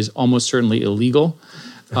behavior is almost certainly illegal.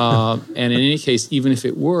 And in any case, even if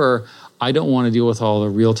it were, I don't want to deal with all the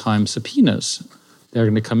real-time subpoenas that are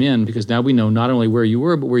going to come in because now we know not only where you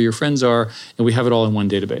were, but where your friends are, and we have it all in one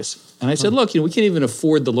database. And I said, look, we can't even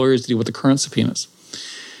afford the lawyers to deal with the current subpoenas.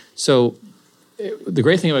 So the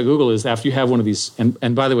great thing about Google is after you have one of these,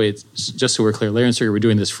 and by the way, just so we're clear, Larry and Sergey were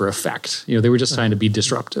doing this for effect. They were just trying to be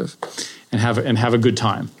disruptive and have a good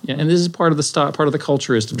time. And this is part of the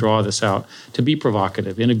culture is to draw this out, to be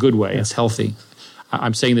provocative in a good way. It's healthy.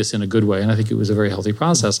 I'm saying this in a good way, and I think it was a very healthy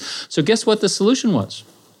process. So guess what the solution was?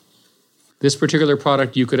 This particular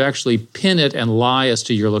product, you could actually pin it and lie as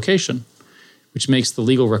to your location, which makes the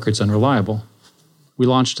legal records unreliable. We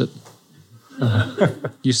launched it.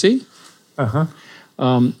 You see?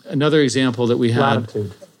 Another example that we had.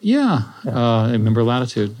 Latitude. Yeah. I remember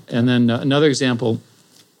Latitude. And then another example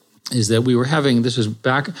is that we were having, this was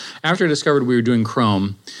back after I discovered we were doing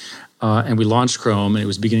Chrome, and we launched Chrome, and it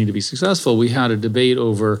was beginning to be successful. We had a debate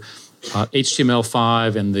over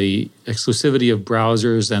HTML5 and the exclusivity of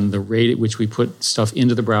browsers and the rate at which we put stuff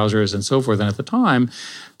into the browsers and so forth. And at the time,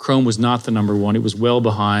 Chrome was not the number one. It was well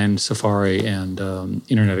behind Safari and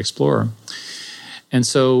Internet Explorer. And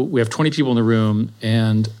so we have 20 people in the room,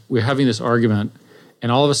 and we're having this argument,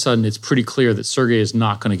 and all of a sudden it's pretty clear that Sergey is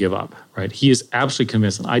not going to give up, right? He is absolutely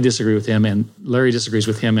convinced, and I disagree with him, and Larry disagrees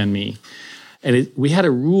with him and me. And we had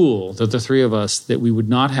a rule that the three of us, that we would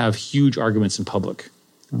not have huge arguments in public.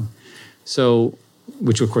 So,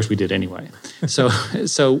 which of course we did anyway. So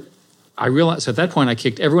I realized, so at that point I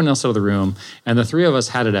kicked everyone else out of the room, and the three of us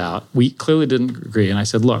had it out. We clearly didn't agree, and I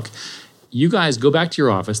said, look, you guys go back to your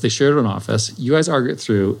office. They shared an office. You guys argue it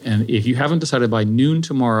through, and if you haven't decided by noon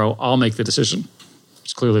tomorrow, I'll make the decision.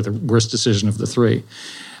 It's clearly the worst decision of the three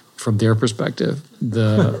from their perspective.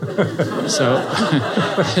 So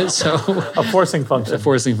A forcing function. A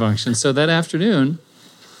forcing function. So that afternoon,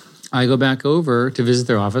 I go back over to visit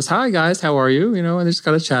their office. Hi, guys, how are you? You know, and they're just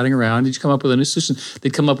kind of chatting around. Did you come up with a new solution?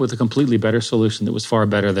 They'd come up with a completely better solution that was far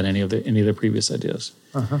better than any of the previous ideas.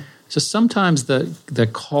 So sometimes the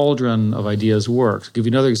cauldron of ideas works. I'll give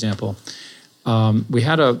you another example. We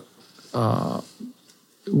had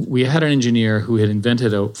an engineer who had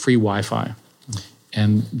invented a free Wi-Fi,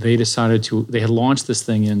 and they had launched this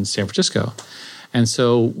thing in San Francisco. And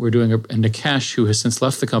so we're doing and Nikesh, who has since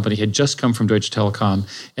left the company, had just come from Deutsche Telekom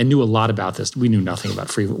and knew a lot about this. We knew nothing about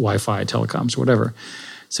free Wi-Fi, telecoms, or whatever.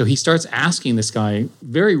 So he starts asking this guy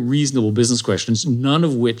very reasonable business questions, none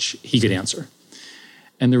of which he could answer.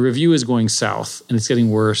 And the review is going south, and it's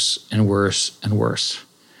getting worse and worse and worse.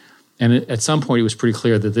 And at some point, it was pretty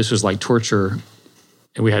clear that this was like torture,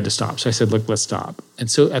 and we had to stop. So I said, look, let's stop.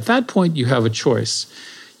 And so at that point, you have a choice.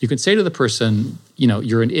 You can say to the person, you know,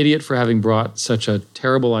 you're an idiot for having brought such a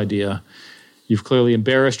terrible idea. You've clearly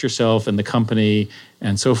embarrassed yourself and the company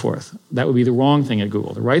and so forth. That would be the wrong thing at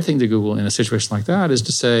Google. The right thing to Google in a situation like that is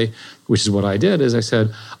to say, which is what I did, is I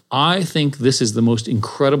said, I think this is the most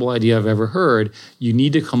incredible idea I've ever heard. You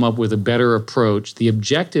need to come up with a better approach. The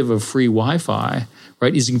objective of free Wi-Fi,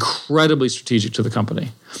 right, is incredibly strategic to the company.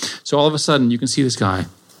 So all of a sudden, you can see this guy,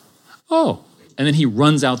 oh, and then he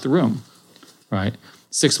runs out the room, right?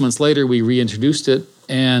 6 months later, we reintroduced it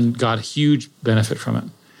and got huge benefit from it.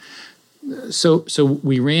 So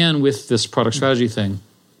we ran with this product strategy thing,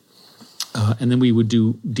 and then we would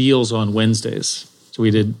do deals on Wednesdays. So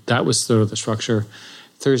that was sort of the structure.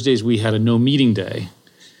 Thursdays, we had a no meeting day,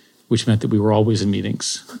 which meant that we were always in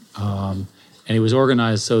meetings. And it was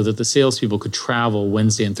organized so that the salespeople could travel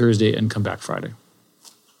Wednesday and Thursday and come back Friday.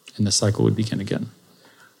 And the cycle would begin again.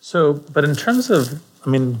 So, but in terms of, I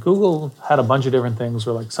mean, Google had a bunch of different things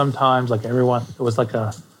where like sometimes like everyone, it was like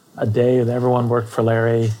a day that everyone worked for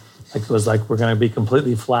Larry. Like it was like, we're going to be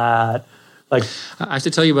completely flat. Like I have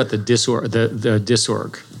to tell you about the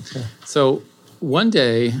disorg. Okay. So one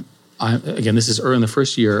day, again, this is early in the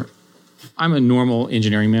first year, I'm a normal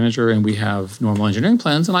engineering manager and we have normal engineering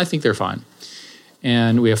plans and I think they're fine.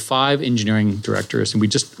 And we have 5 engineering directors, and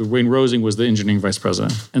Wayne Rosing was the engineering vice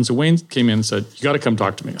president. And so Wayne came in and said, you got to come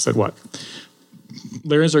talk to me. I said, what?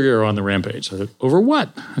 Larry and Sergey are on the rampage. I said, over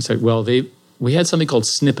what? I said, well, we had something called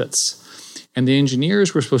snippets, and the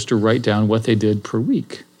engineers were supposed to write down what they did per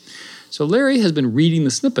week. So Larry has been reading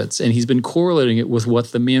the snippets, and he's been correlating it with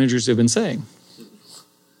what the managers have been saying.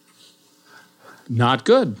 Not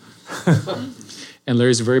good. And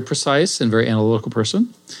Larry's a very precise and very analytical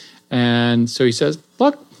person. And so he says,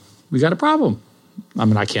 look, we got a problem. I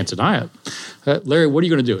mean, I can't deny it. Larry, what are you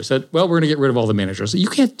going to do? I said, well, we're going to get rid of all the managers. I said, you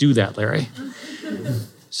can't do that, Larry.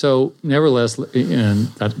 So nevertheless, and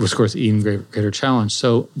that was, of course, an even greater challenge.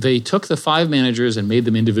 So they took the 5 managers and made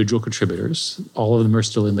them individual contributors. All of them are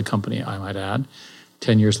still in the company, I might add,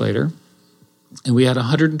 10 years later. And we had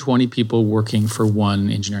 120 people working for one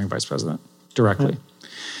engineering vice president directly.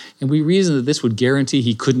 And we reasoned that this would guarantee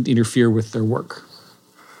he couldn't interfere with their work.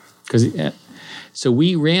 So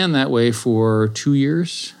we ran that way for 2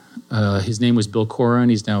 years. His name was Bill Coran.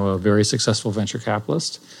 He's now a very successful venture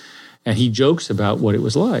capitalist. And he jokes about what it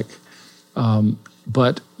was like.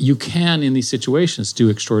 But you can, in these situations, do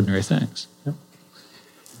extraordinary things. Yep.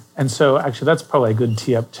 And so actually that's probably a good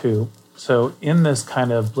tee up too. So in this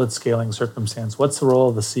kind of blitzscaling circumstance, what's the role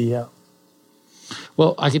of the CEO?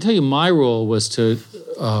 Well, I can tell you my role was to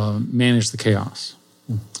manage the chaos.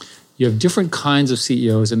 You have different kinds of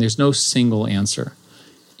CEOs, and there's no single answer.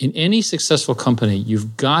 In any successful company,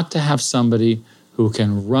 you've got to have somebody who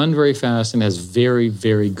can run very fast and has very,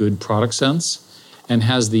 very good product sense and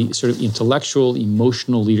has the sort of intellectual,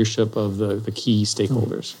 emotional leadership of the key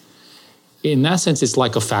stakeholders. In that sense, it's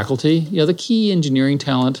like a faculty. The key engineering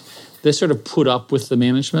talent, they sort of put up with the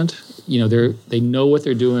management. They know what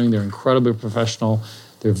they're doing. They're incredibly professional.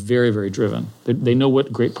 They're very, very driven. They know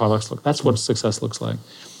what great products look. That's what success looks like.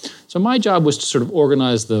 So my job was to sort of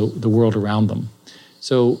organize the world around them.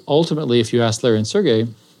 So ultimately, if you ask Larry and Sergey,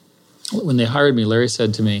 when they hired me, Larry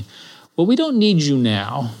said to me, well, we don't need you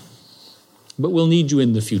now, but we'll need you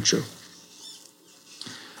in the future.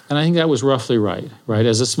 And I think that was roughly right?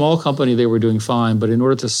 As a small company, they were doing fine, but in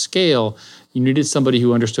order to scale, you needed somebody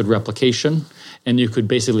who understood replication, and you could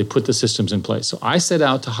basically put the systems in place. So I set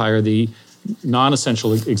out to hire the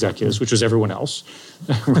non-essential executives, which was everyone else,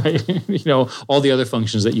 right? All the other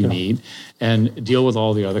functions that you need, and deal with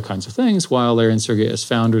all the other kinds of things, while Larry and Sergey, as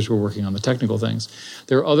founders, were working on the technical things.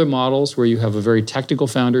 There are other models where you have a very technical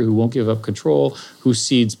founder who won't give up control, who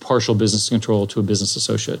cedes partial business control to a business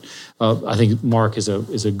associate. I think Mark is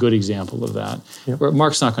a good example of that. Yep. Where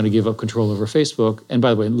Mark's not going to give up control over Facebook, and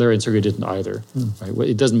by the way, Larry and Sergey didn't either. Right?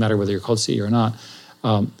 It doesn't matter whether you're called CEO or not,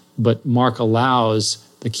 but Mark allows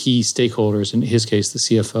the key stakeholders, in his case, the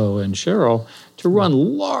CFO and Cheryl, to run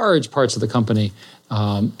large parts of the company.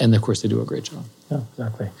 And of course, they do a great job. Yeah,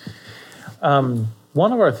 exactly.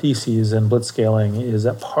 One of our theses in blitzscaling is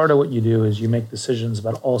that part of what you do is you make decisions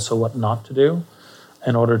about also what not to do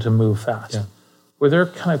in order to move fast. Yeah. Were there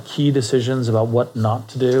kind of key decisions about what not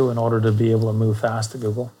to do in order to be able to move fast at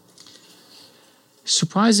Google?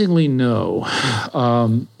 Surprisingly, no.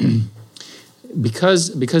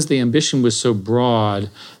 Because the ambition was so broad,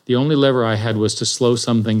 the only lever I had was to slow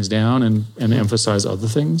some things down and emphasize other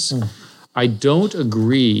things. I don't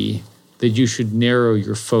agree that you should narrow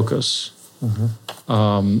your focus.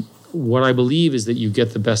 What I believe is that you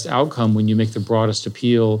get the best outcome when you make the broadest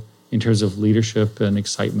appeal in terms of leadership and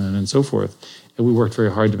excitement and so forth. And we worked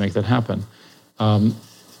very hard to make that happen.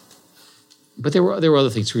 But there were other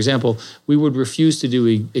things. For example, we would refuse to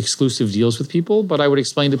do exclusive deals with people, but I would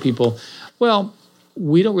explain to people, well,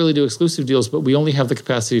 we don't really do exclusive deals, but we only have the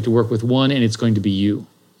capacity to work with one, and it's going to be you,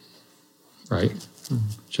 right?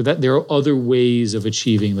 So that there are other ways of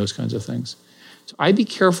achieving those kinds of things. So I'd be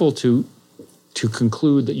careful to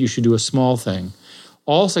conclude that you should do a small thing.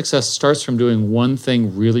 All success starts from doing one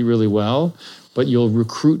thing really, really well, but you'll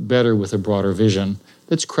recruit better with a broader vision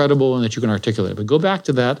that's credible and that you can articulate. But go back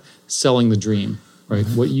to that selling the dream, right?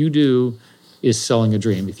 What you do is selling a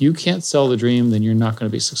dream. If you can't sell the dream, then you're not going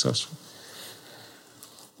to be successful.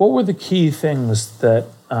 What were the key things that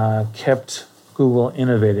kept Google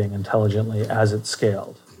innovating intelligently as it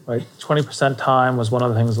scaled? Right, 20% time was one of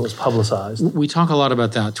the things that was publicized. We talk a lot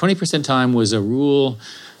about that. 20% time was a rule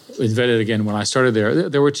invented again when I started there.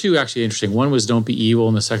 There were two actually interesting. One was don't be evil,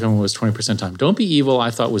 and the second one was 20% time. Don't be evil, I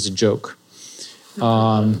thought was a joke.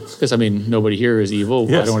 Because, nobody here is evil.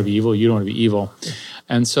 Yes. I don't want to be evil. You don't want to be evil.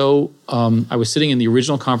 And so I was sitting in the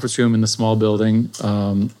original conference room in the small building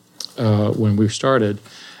when we started,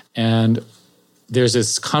 and there's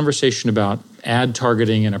this conversation about ad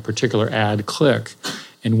targeting and a particular ad click.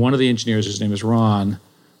 And one of the engineers, his name is Ron,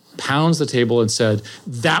 pounds the table and said,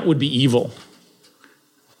 "That would be evil."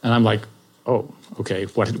 And I'm like, "Oh, okay,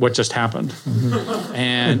 what just happened?"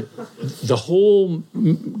 And the whole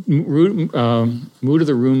mood of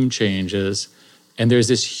the room changes, and there's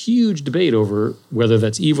this huge debate over whether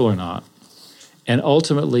that's evil or not. And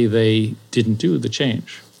ultimately, they didn't do the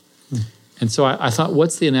change. And so I thought,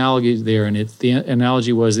 what's the analogy there? And the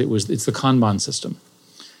analogy was it's the Kanban system.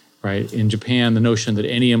 Right? In Japan, the notion that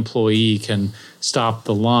any employee can stop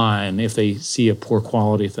the line if they see a poor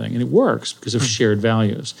quality thing. And it works because of shared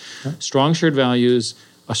values. Strong shared values,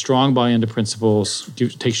 a strong buy-in to principles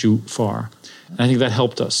takes you far. And I think that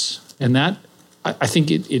helped us. And that, I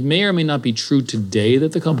think it may or may not be true today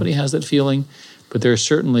that the company has that feeling, but there's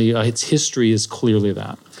certainly, its history is clearly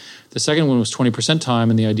that. The second one was 20%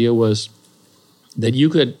 time, and the idea was that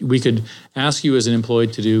we could ask you as an employee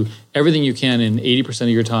to do everything you can in 80% of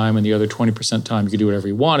your time, and the other 20% time you could do whatever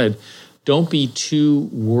you wanted. Don't be too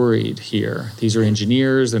worried here. These are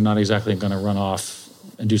engineers. They're not exactly going to run off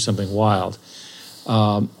and do something wild.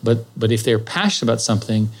 But if they're passionate about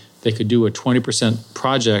something, they could do a 20%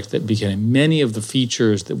 project that became many of the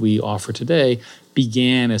features that we offer today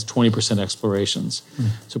began as 20% explorations.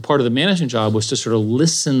 So part of the management job was to sort of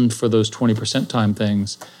listen for those 20% time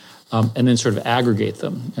things, and then sort of aggregate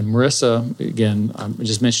them. And Marissa, again, I'm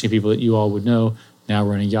just mentioning people that you all would know, now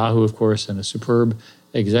running Yahoo, of course, and a superb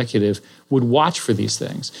executive, would watch for these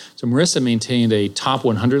things. So Marissa maintained a top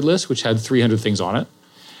 100 list, which had 300 things on it.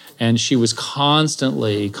 And she was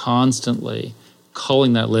constantly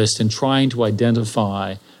culling that list and trying to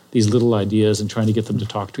identify these little ideas and trying to get them to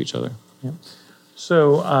talk to each other. Yeah.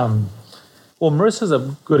 So, well, Marissa's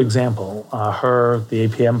a good example. The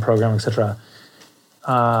APM program, et cetera.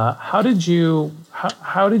 How did you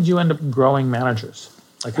end up growing managers?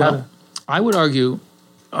 I would argue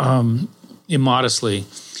immodestly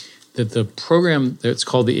that the program that's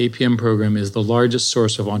called the APM program is the largest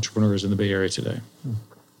source of entrepreneurs in the Bay Area today.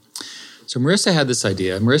 So Marissa had this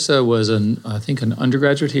idea. Marissa was I think an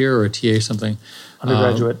undergraduate here or a TA something.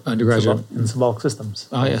 Undergraduate in symbolic systems.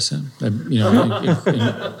 Oh yes,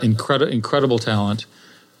 incredible talent,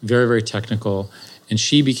 very, very technical, and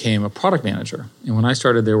she became a product manager. And when I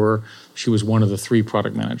started, she was one of the 3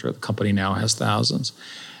 product managers. The company now has thousands,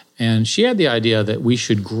 and she had the idea that we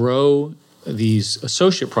should grow these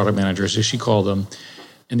associate product managers, as she called them.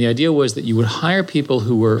 And the idea was that you would hire people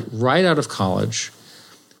who were right out of college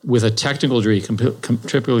with a technical degree,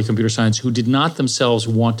 typically computer science, who did not themselves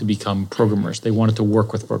want to become programmers. They wanted to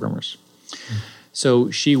work with programmers. So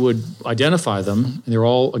she would identify them, and they're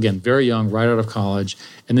all, again, very young, right out of college,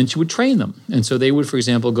 and then she would train them. And so they would, for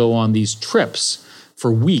example, go on these trips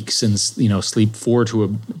for weeks and sleep 4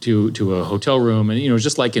 to a hotel room, and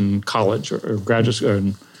just like in college or graduate school or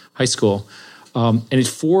in high school. And it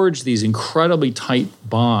forged these incredibly tight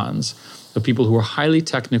bonds of people who were highly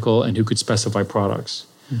technical and who could specify products.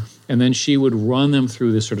 And then she would run them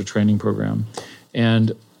through this sort of training program.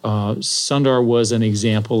 And Sundar was an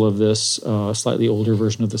example of this, slightly older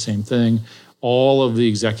version of the same thing. All of the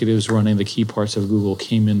executives running the key parts of Google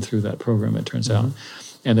came in through that program, it turns out.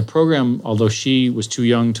 And the program, although she was too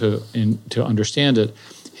young to understand it,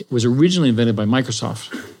 was originally invented by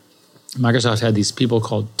Microsoft. Microsoft had these people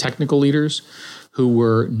called technical leaders who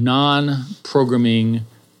were non-programming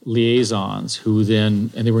liaisons and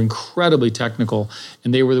they were incredibly technical,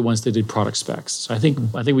 and they were the ones that did product specs. So I think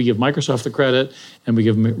we give Microsoft the credit, and we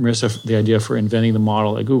give Marissa the idea for inventing the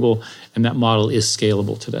model at Google, and that model is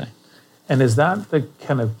scalable today. And is that the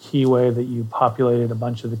kind of key way that you populated a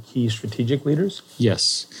bunch of the key strategic leaders?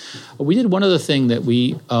 Yes. We did one other thing that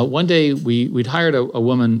one day we'd hired a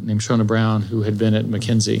woman named Shona Brown who had been at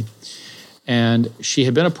McKinsey. And she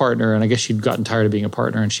had been a partner, and I guess she'd gotten tired of being a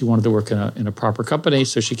partner, and she wanted to work in a proper company.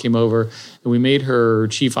 So she came over, and we made her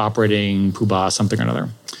chief operating poobah, something or another,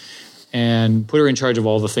 and put her in charge of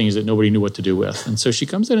all the things that nobody knew what to do with. And so she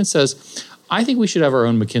comes in and says, I think we should have our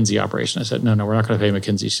own McKinsey operation. I said, no, we're not going to pay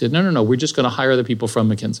McKinsey. She said, no, we're just going to hire the people from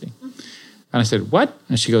McKinsey. And I said, what?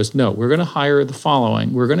 And she goes, no, we're going to hire the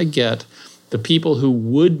following. We're going to get the people who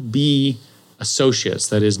would be associates,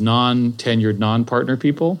 that is non-tenured, non-partner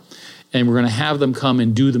people, and we're going to have them come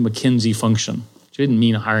and do the McKinsey function. She didn't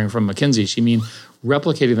mean hiring from McKinsey. She mean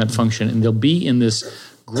replicating that function, and they'll be in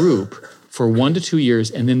this group for 1 to 2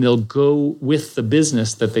 years, and then they'll go with the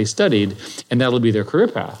business that they studied, and that'll be their career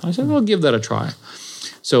path. I said, well, give that a try.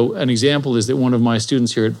 So an example is that one of my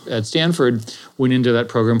students here at Stanford went into that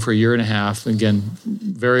program for a year and a half. Again,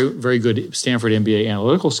 very, very good Stanford MBA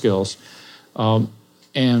analytical skills.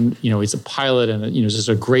 And, he's a pilot and, just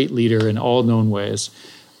a great leader in all known ways.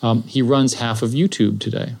 He runs half of YouTube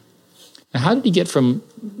today. Now, how did he get from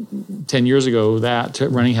 10 years ago to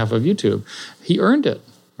running half of YouTube? He earned it,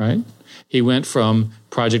 right? He went from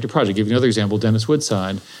project to project. Give you another example, Dennis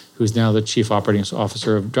Woodside, who's now the chief operating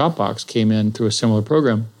officer of Dropbox, came in through a similar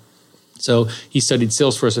program. So he studied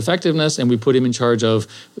Salesforce effectiveness, and we put him in charge of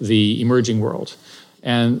the emerging world.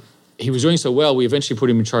 And he was doing so well, we eventually put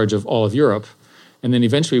him in charge of all of Europe. And then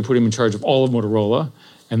eventually we put him in charge of all of Motorola.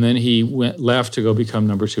 And then he left to go become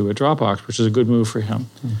number 2 at Dropbox, which is a good move for him.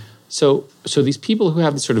 So these people who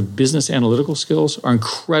have the sort of business analytical skills are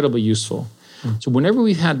incredibly useful. So whenever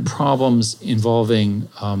we've had problems involving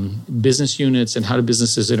business units and how do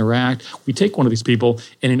businesses interact, we take one of these people,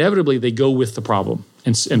 and inevitably they go with the problem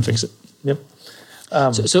and fix it. Yep.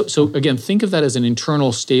 So again, think of that as an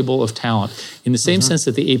internal stable of talent. In the same sense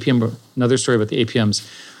that the APM, another story about the APMs,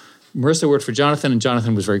 Marissa worked for Jonathan, and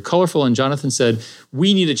Jonathan was very colorful, and Jonathan said,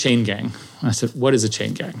 we need a chain gang. And I said, what is a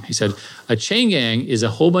chain gang? He said, a chain gang is a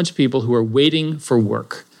whole bunch of people who are waiting for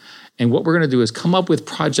work. And what we're going to do is come up with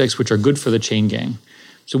projects which are good for the chain gang.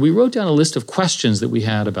 So we wrote down a list of questions that we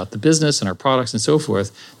had about the business and our products and so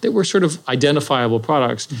forth that were sort of identifiable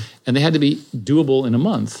products, and they had to be doable in a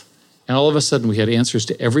month. And all of a sudden, we had answers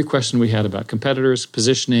to every question we had about competitors,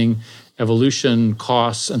 positioning, evolution,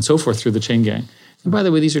 costs, and so forth through the chain gang. And by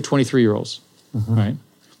the way, these are 23-year-olds, right?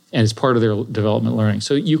 and it's part of their development learning.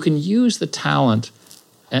 So you can use the talent,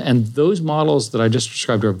 and those models that I just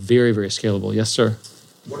described are very, very scalable. Yes, sir?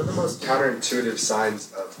 What are the most counterintuitive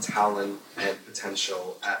signs of talent and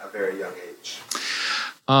potential at a very young age?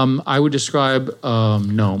 I would describe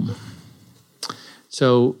Noam.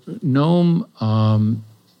 So Noam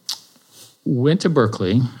went to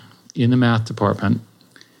Berkeley in the math department.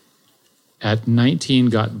 At 19,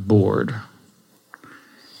 got bored.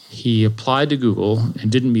 He applied to Google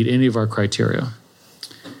and didn't meet any of our criteria.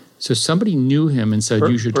 So somebody knew him and said,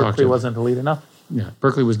 you should talk to him. Berkeley wasn't elite enough? Yeah,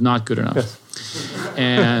 Berkeley was not good enough. Yes.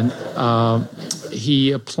 And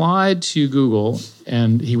he applied to Google,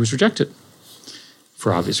 and he was rejected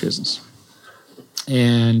for obvious reasons.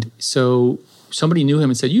 And so somebody knew him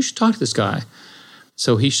and said, you should talk to this guy.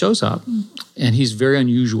 So he shows up, and he's very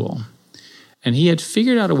unusual. And he had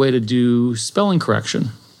figured out a way to do spelling correction.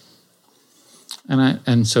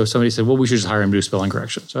 And so somebody said, well, we should just hire him to do spelling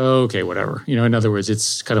correction. So, okay, whatever. In other words,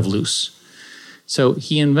 it's kind of loose. So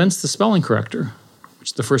he invents the spelling corrector, which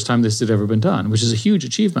is the first time this had ever been done, which is a huge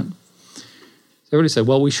achievement. Everybody said,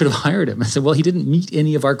 well, we should have hired him. I said, well, he didn't meet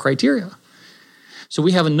any of our criteria. So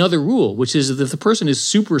we have another rule, which is that if the person is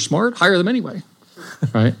super smart, hire them anyway,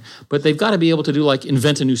 right? But they've got to be able to do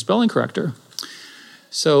invent a new spelling corrector.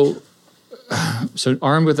 So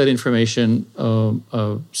armed with that information,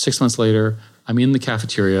 6 months later, I'm in the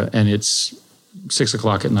cafeteria, and it's 6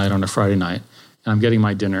 o'clock at night on a Friday night, and I'm getting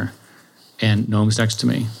my dinner, and Noam's next to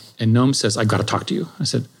me. And Noam says, I've got to talk to you. I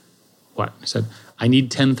said, what? He said, I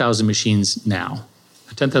need 10,000 machines now.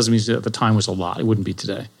 10,000 machines at the time was a lot. It wouldn't be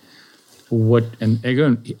today. What? And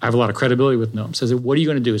again, I have a lot of credibility with Noam. Says, what are you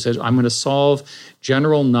going to do? He says, I'm going to solve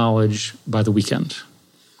general knowledge by the weekend.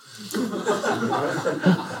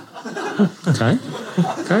 Okay,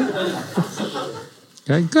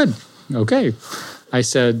 good. Okay. I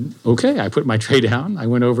said, okay. I put my tray down. I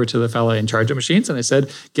went over to the fella in charge of machines, and I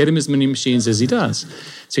said, get him as many machines as he does.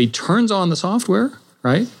 So he turns on the software,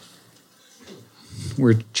 right?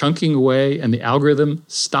 We're chunking away, and the algorithm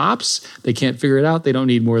stops. They can't figure it out. They don't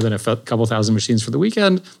need more than a couple thousand machines for the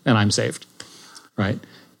weekend, and I'm saved, right?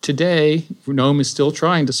 Today, Noam is still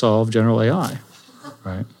trying to solve general AI,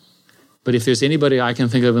 right? But if there's anybody I can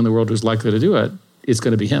think of in the world who's likely to do it, it's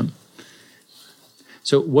going to be him.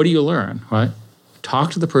 So what do you learn, right?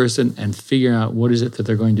 Talk to the person and figure out what is it that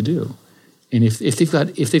they're going to do. And if they've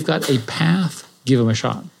got a path, give them a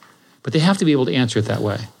shot. But they have to be able to answer it that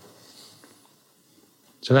way.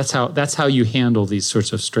 So that's how you handle these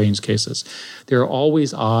sorts of strange cases. There are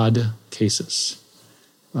always odd cases.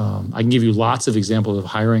 I can give you lots of examples of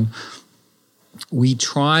hiring. We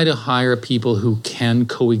try to hire people who can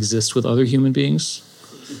coexist with other human beings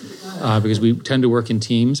because we tend to work in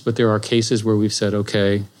teams, but there are cases where we've said,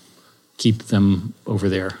 okay, keep them over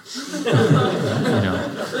there.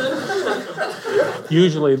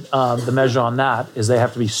 Usually the measure on that is they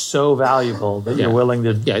have to be so valuable that you're willing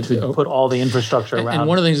to put all the infrastructure around. And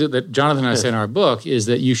one of the things that Jonathan and I say in our book is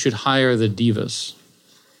that you should hire the divas,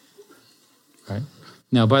 right?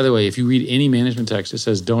 Now, by the way, if you read any management text, it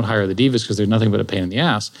says don't hire the divas because they're nothing but a pain in the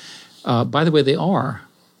ass. By the way, they are.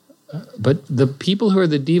 But the people who are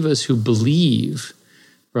the divas who believe,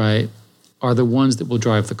 right, are the ones that will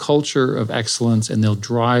drive the culture of excellence, and they'll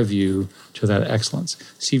drive you to that excellence.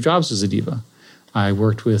 Steve Jobs is a diva. I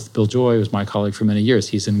worked with Bill Joy, who was my colleague for many years.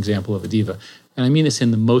 He's an example of a diva. And I mean this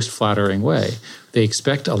in the most flattering way. They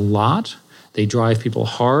expect a lot. They drive people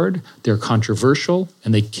hard. They're controversial,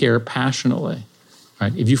 and they care passionately.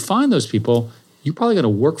 Right? If you find those people, you're probably going to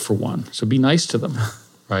work for one. So be nice to them,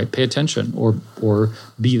 right? Pay attention or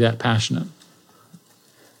be that passionate.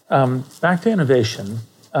 Back to innovation.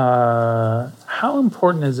 How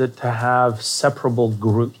important is it to have separable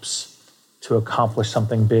groups to accomplish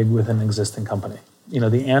something big with an existing company?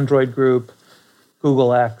 The Android group,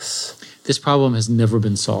 Google X. This problem has never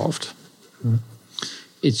been solved. Mm-hmm.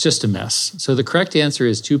 It's just a mess. So the correct answer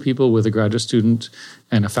is 2 people with a graduate student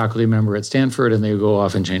and a faculty member at Stanford, and they go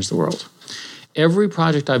off and change the world. Every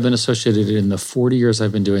project I've been associated in the 40 years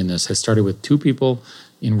I've been doing this has started with 2 people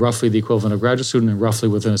in roughly the equivalent of graduate student and roughly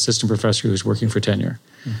with an assistant professor who's working for tenure.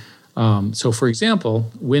 Mm. So for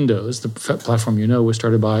example, Windows, the platform was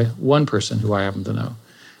started by 1 person who I happen to know.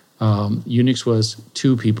 Unix was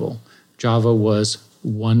 2 people. Java was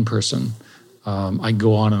 1 person. I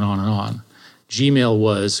go on and on and on. Gmail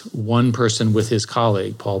was 1 person with his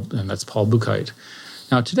colleague, Paul, and that's Paul Buchheit.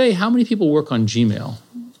 Now today, how many people work on Gmail?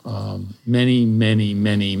 Many, many,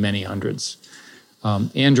 many, many hundreds.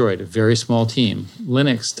 Android, a very small team.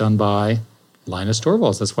 Linux, done by Linus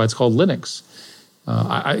Torvalds. That's why it's called Linux.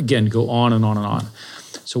 I again, go on and on and on.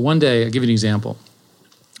 So one day, I'll give you an example.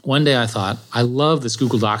 one day I thought, I love this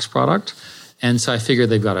Google Docs product. And so I figured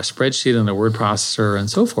they've got a spreadsheet and a word processor and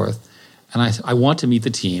so forth. And I want to meet the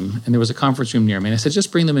team. And there was a conference room near me. And I said,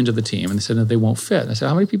 just bring them into the team. And they said, no, they won't fit. And I said,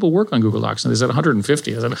 how many people work on Google Docs? And they said,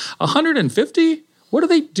 150. I said, 150? What do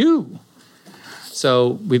they do?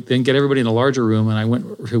 So we then get everybody in a larger room. And I went,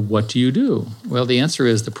 what do you do? Well, the answer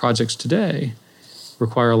is the projects today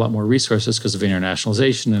require a lot more resources because of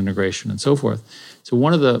internationalization, integration, and so forth. So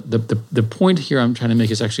one of the point here I'm trying to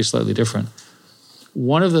make is actually slightly different.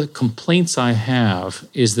 One of the complaints I have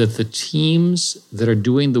is that the teams that are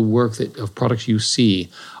doing the work of products you see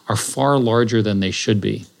are far larger than they should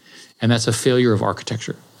be. And that's a failure of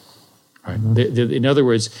architecture. Right? Mm-hmm. In other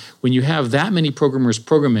words, when you have that many programmers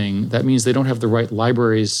programming, that means they don't have the right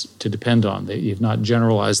libraries to depend on. You've not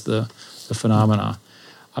generalized the phenomena.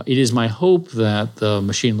 It is my hope that the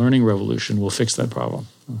machine learning revolution will fix that problem.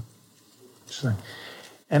 Interesting.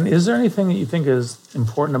 And is there anything that you think is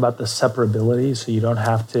important about the separability so you don't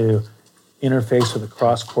have to interface with the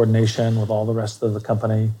cross-coordination with all the rest of the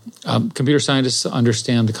company? Computer scientists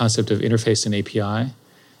understand the concept of interface and API.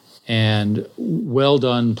 And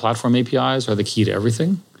well-done platform APIs are the key to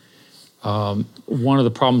everything. One of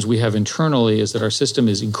the problems we have internally is that our system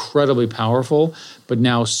is incredibly powerful, but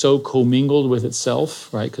now so commingled with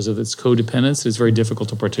itself, right, because of its codependence, it's very difficult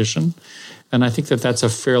to partition. And I think that that's a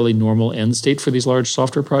fairly normal end state for these large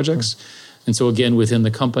software projects. And so again, within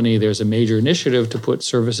the company, there's a major initiative to put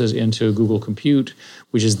services into Google Compute,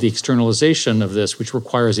 which is the externalization of this, which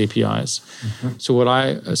requires APIs. Mm-hmm.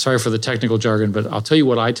 So sorry for the technical jargon, but I'll tell you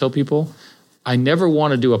what I tell people. I never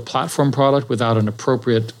want to do a platform product without an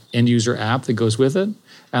appropriate end user app that goes with it.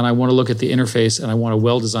 And I want to look at the interface, and I want a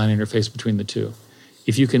well-designed interface between the two.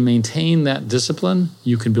 If you can maintain that discipline,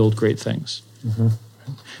 you can build great things. Mm-hmm.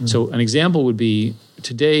 Mm-hmm. So an example would be,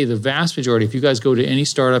 today, the vast majority, if you guys go to any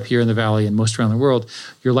startup here in the Valley and most around the world,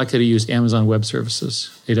 you're likely to use Amazon Web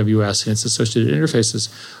Services, AWS, and its associated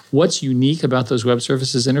interfaces. What's unique about those web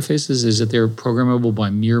services interfaces is that they're programmable by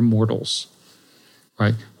mere mortals,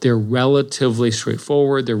 right? They're relatively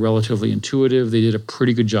straightforward. They're relatively intuitive. They did a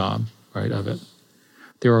pretty good job, right, of it.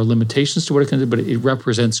 There are limitations to what it can do, but it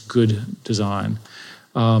represents good design.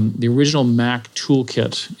 The original Mac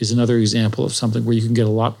toolkit is another example of something where you can get a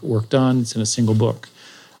lot of work done. It's in a single book.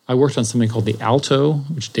 I worked on something called the Alto,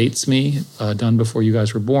 which dates me, done before you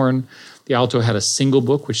guys were born. The Alto had a single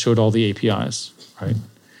book which showed all the APIs, right?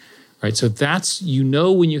 Right. So that's,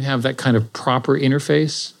 when you have that kind of proper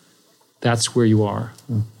interface, that's where you are.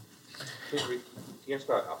 Can you ask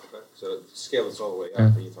about Alphabet? So scale this all the way up,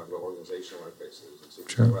 and you talk about organizational interfaces. So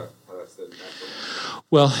sure. Talk about how that's the natural.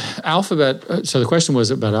 Well, Alphabet, so the question was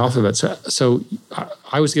about Alphabet. So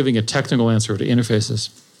I was giving a technical answer to interfaces.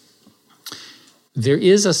 There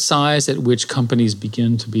is a size at which companies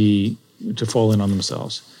begin to fall in on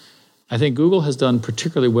themselves. I think Google has done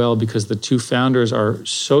particularly well because the two founders are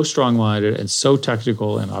so strong-minded and so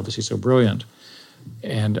technical and obviously so brilliant.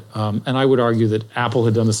 And I would argue that Apple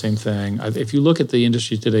had done the same thing. If you look at the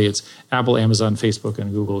industry today, it's Apple, Amazon, Facebook,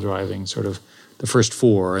 and Google driving sort of the first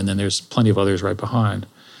four, and then there's plenty of others right behind.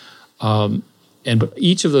 But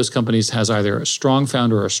each of those companies has either a strong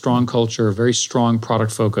founder or a strong culture, a very strong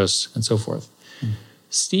product focus, and so forth.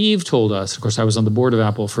 Steve told us, of course, I was on the board of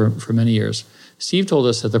Apple for many years. Steve told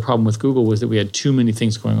us that the problem with Google was that we had too many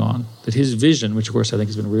things going on. That his vision, which of course I think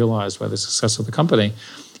has been realized by the success of the company,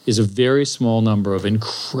 is a very small number of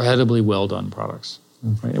incredibly well-done products.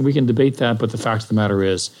 Right? And we can debate that, but the fact of the matter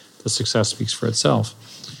is the success speaks for itself.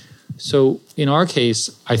 So in our case,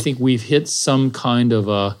 I think we've hit some kind of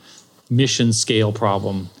a mission scale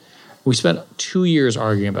problem. We spent 2 years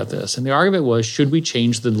arguing about this. And the argument was, should we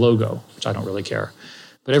change the logo? Which I don't really care.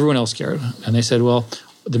 But everyone else cared. And they said, well,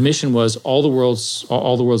 the mission was all the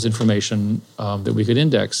world's information that we could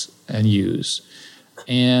index and use.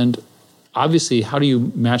 And obviously, how do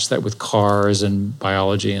you match that with cars and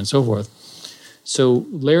biology and so forth? So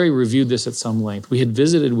Larry reviewed this at some length. We had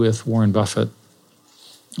visited with Warren Buffett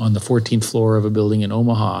on the 14th floor of a building in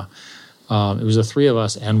Omaha. It was the three of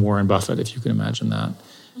us and Warren Buffett, if you can imagine that.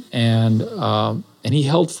 And he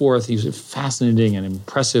held forth. He was a fascinating and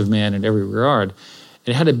impressive man in every regard.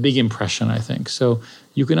 It had a big impression, I think. So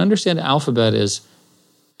you can understand Alphabet as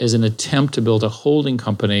an attempt to build a holding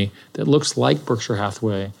company that looks like Berkshire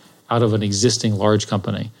Hathaway out of an existing large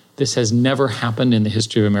company. This has never happened in the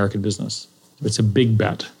history of American business. It's a big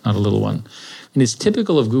bet, not a little one. And it's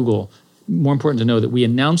typical of Google, more important to know that we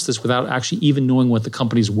announced this without actually even knowing what the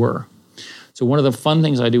companies were. So one of the fun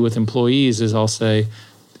things I do with employees is I'll say,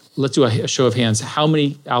 let's do a show of hands. How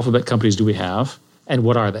many Alphabet companies do we have? And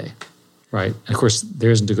what are they? Right? And of course,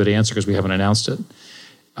 there isn't a good answer because we haven't announced it.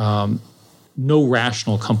 no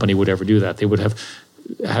rational company would ever do that. They would have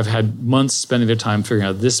had months spending their time figuring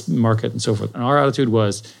out this market and so forth. And our attitude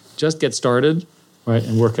was just get started, right,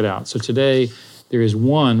 and work it out. So today there is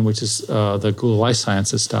one, which is the Google Life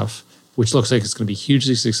Sciences stuff, which looks like it's going to be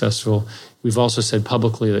hugely successful. We've also said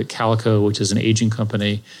publicly that Calico, which is an aging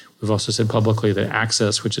company, we've also said publicly that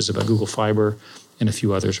Access, which is about Google Fiber, and a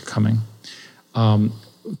few others are coming.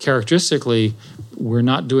 Characteristically, we're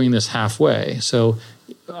not doing this halfway. So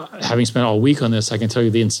having spent all week on this, I can tell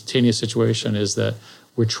you the instantaneous situation is that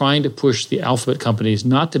we're trying to push the Alphabet companies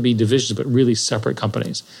not to be divisions, but really separate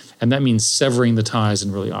companies. And that means severing the ties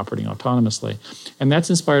and really operating autonomously. And that's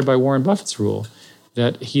inspired by Warren Buffett's rule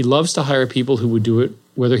that he loves to hire people who would do it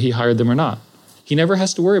whether he hired them or not. He never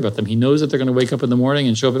has to worry about them. He knows that they're going to wake up in the morning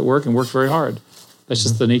and show up at work and work very hard. That's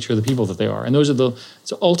just the nature of the people that they are. And those are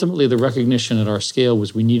so ultimately the recognition at our scale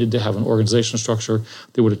was we needed to have an organizational structure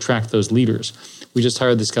that would attract those leaders. We just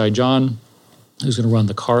hired this guy, John, who's going to run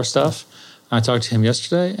the car stuff. I talked to him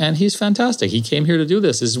yesterday, and he's fantastic. He came here to do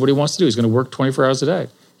this. This is what he wants to do. He's going to work 24 hours a day.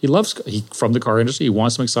 He from the car industry. He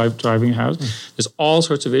wants to make driving a house. There's all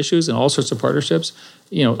sorts of issues and all sorts of partnerships.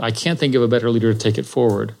 I can't think of a better leader to take it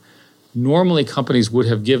forward. Normally, companies would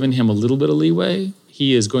have given him a little bit of leeway.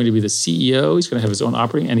 He is going to be the CEO. He's going to have his own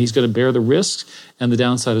operating, and he's going to bear the risks and the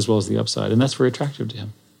downside as well as the upside. And that's very attractive to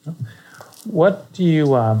him. What do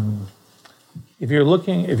you, if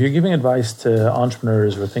you're giving advice to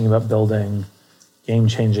entrepreneurs who are thinking about building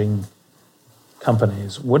game-changing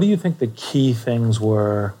companies, what do you think the key things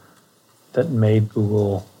were that made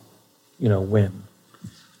Google, win?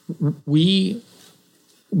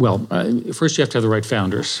 First you have to have the right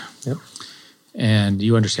founders. Yep. And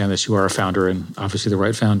you understand this. You are a founder and obviously the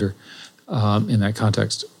right founder in that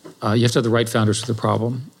context. You have to have the right founders for the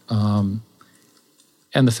problem. And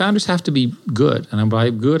the founders have to be good. And by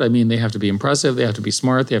good, I mean they have to be impressive. They have to be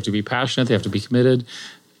smart. They have to be passionate. They have to be committed.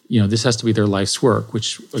 This has to be their life's work,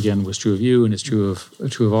 which, again, was true of you and is true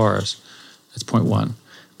of ours. That's point one.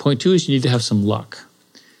 Point two is you need to have some luck.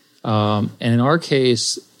 And in our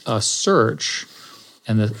case, search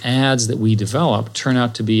and the ads that we develop turn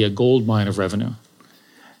out to be a gold mine of revenue.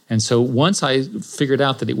 And so once I figured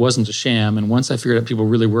out that it wasn't a sham, and once I figured out people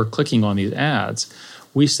really were clicking on these ads,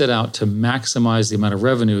 we set out to maximize the amount of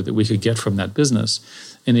revenue that we could get from that business.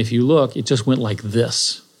 And if you look, it just went like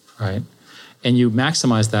this, right? And you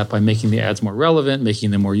maximize that by making the ads more relevant, making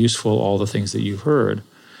them more useful, all the things that you've heard.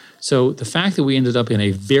 So the fact that we ended up in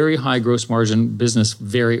a very high gross margin business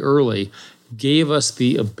very early gave us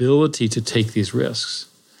the ability to take these risks.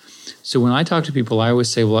 So when I talk to people, I always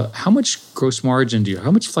say, well, how much gross margin do you have?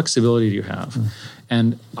 How much flexibility do you have? Mm-hmm.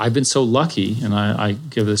 And I've been so lucky, and I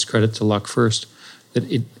give this credit to luck first,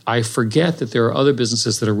 that I forget that there are other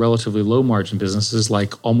businesses that are relatively low margin businesses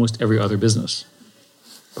like almost every other business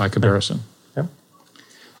by comparison. Yep.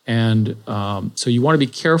 And so you want to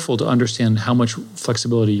be careful to understand how much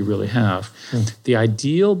flexibility you really have. The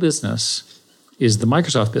ideal business is the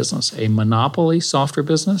Microsoft business, a monopoly software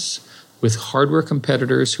business with hardware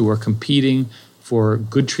competitors who are competing for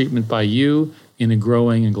good treatment by you in a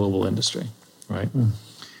growing and global industry, right?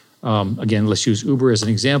 Again, let's use Uber as an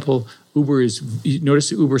example. Notice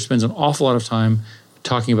that Uber spends an awful lot of time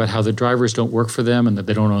talking about how the drivers don't work for them and that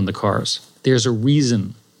they don't own the cars. There's a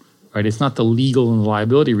reason, right? It's not the legal and the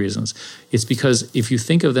liability reasons. It's because if you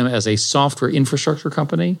think of them as a software infrastructure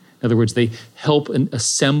company, in other words, they help and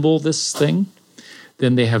assemble this thing,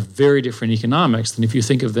 then they have very different economics than if you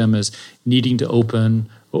think of them as needing to open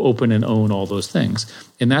and own all those things.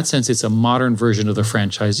 In that sense, it's a modern version of the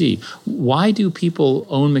franchisee. Why do people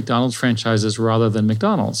own McDonald's franchises rather than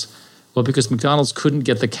McDonald's? Well, because McDonald's couldn't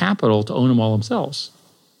get the capital to own them all themselves,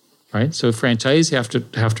 right? So franchisees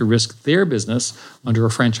have to risk their business under a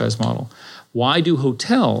franchise model. Why do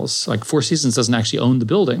hotels, like Four Seasons doesn't actually own the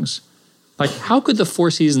buildings? Like, how could the Four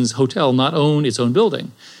Seasons hotel not own its own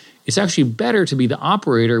building? It's actually better to be the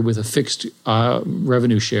operator with a fixed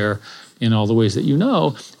revenue share in all the ways that you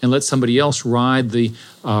know, and let somebody else ride the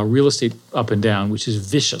real estate up and down, which is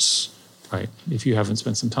vicious, right, if you haven't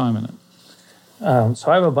spent some time in it.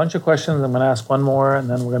 So I have a bunch of questions. I'm going to ask one more, and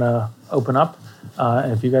then we're going to open up.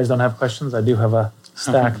 And if you guys don't have questions, I do have a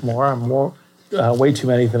stack more. I'm way too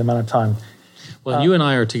many for the amount of time. Well, you and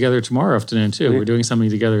I are together tomorrow afternoon, too. We're doing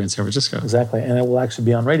something together in San Francisco. Exactly, and it will actually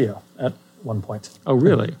be on radio at one point. Oh,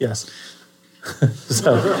 really? Yes.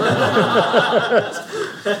 So,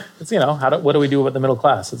 It's, what do we do about the middle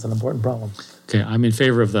class? It's an important problem. Okay, I'm in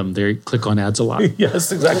favor of them. They click on ads a lot.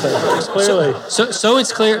 Yes, exactly. Clearly. So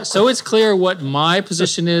it's clear. So it's clear what my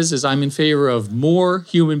position is I'm in favor of more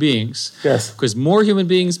human beings. Yes. Because more human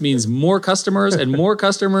beings means more customers, and more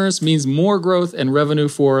customers means more growth and revenue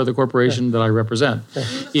for the corporation that I represent.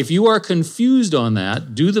 If you are confused on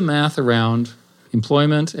that, do the math around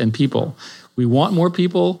employment and people. We want more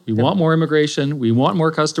people, we want more immigration, we want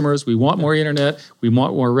more customers, we want more internet, we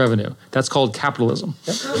want more revenue. That's called capitalism.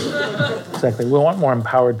 Yep. Exactly. We want more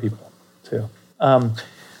empowered people, too.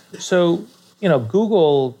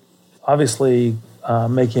 Google obviously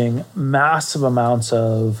making massive amounts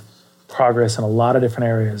of progress in a lot of different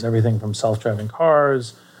areas, everything from self-driving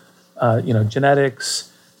cars,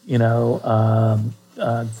 genetics, global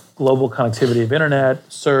connectivity of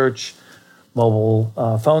internet, search, mobile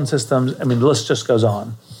phone systems. I mean, the list just goes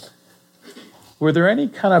on. Were there any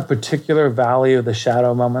kind of particular valley of the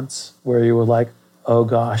shadow moments where you were like, oh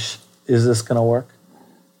gosh, is this going to work?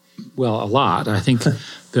 Well, a lot. I think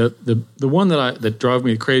the one that drove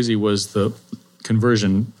me crazy was the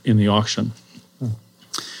conversion in the auction.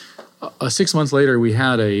 6 months later, we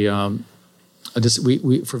had we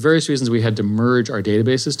for various reasons we had to merge our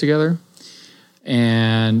databases together,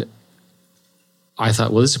 and I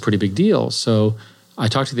thought, well, this is a pretty big deal. So I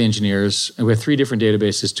talked to the engineers, and we had 3 different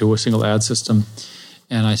databases to a single ad system.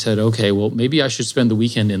 And I said, okay, well, maybe I should spend the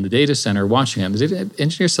weekend in the data center watching them. The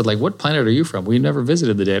engineer said, what planet are you from? We've never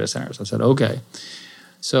visited the data centers. I said, okay.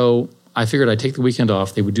 So I figured I'd take the weekend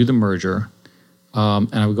off. They would do the merger,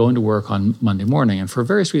 and I would go into work on Monday morning. And for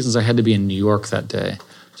various reasons, I had to be in New York that day.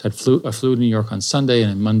 So I flew to New York on Sunday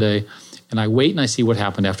and Monday. And I wait and I see what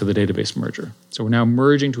happened after the database merger. So we're now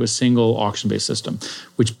merging to a single auction-based system,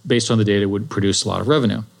 which based on the data would produce a lot of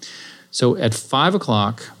revenue. So at 5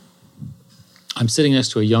 o'clock, I'm sitting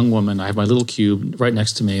next to a young woman. I have my little cube right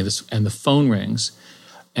next to me, and the phone rings.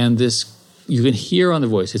 And you can hear on the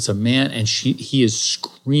voice, it's a man, and he is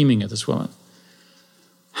screaming at this woman.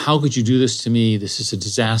 How could you do this to me? This is a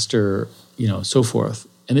disaster, so forth.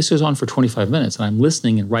 And this goes on for 25 minutes, and I'm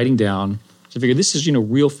listening and writing down. So I figured this is,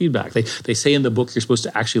 real feedback. They say in the book you're supposed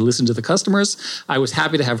to actually listen to the customers. I was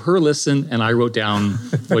happy to have her listen, and I wrote down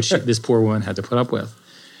what this poor woman had to put up with.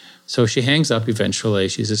 So she hangs up eventually.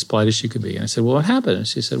 She's as polite as she could be. And I said, well, what happened? And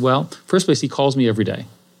she said, well, first place, he calls me every day.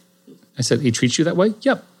 I said, he treats you that way?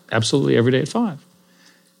 Yep, absolutely, every day at 5.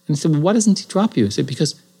 And I said, well, why doesn't he drop you? I said,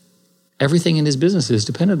 because everything in his business is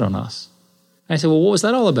dependent on us. And I said, well, what was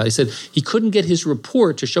that all about? He said, he couldn't get his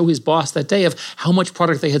report to show his boss that day of how much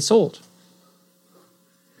product they had sold.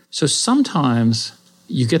 So sometimes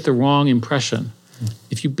you get the wrong impression.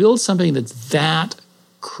 If you build something that's that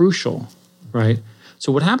crucial, right?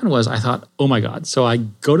 So what happened was I thought, oh my God. So I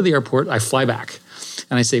go to the airport, I fly back,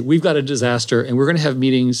 and I say, we've got a disaster, and we're going to have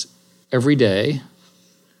meetings every day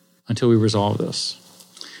until we resolve this.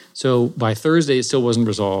 So by Thursday, it still wasn't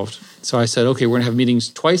resolved. So I said, okay, we're going to have meetings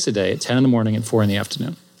twice a day at 10 in the morning and 4 in the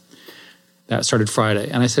afternoon. That started Friday.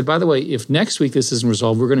 And I said, by the way, if next week this isn't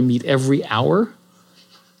resolved, we're going to meet every hour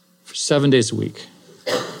for 7 days a week.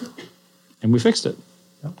 And we fixed it.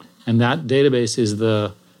 Yep. And that database is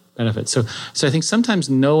the benefit. So I think sometimes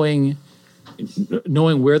knowing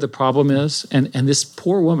where the problem is, and this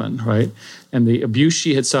poor woman, right, and the abuse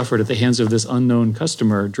she had suffered at the hands of this unknown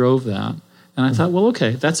customer drove that. And I thought, well,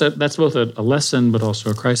 okay, that's both a lesson but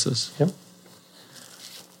also a crisis. Yep.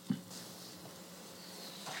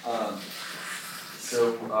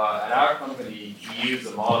 At our company, we use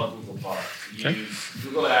a lot of Google products. We use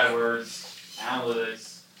Google AdWords,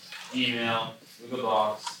 Analytics, email, Google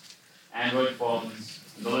Docs, Android phones,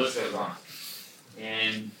 and the list goes on.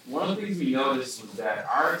 And one of the things we noticed was that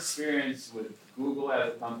our experience with Google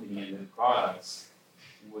as a company and the products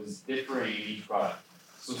was differing in each product.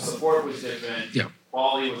 So support was different,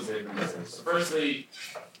 quality was different. So firstly,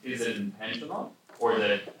 is it intentional, or is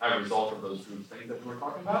it a result of those two things that we were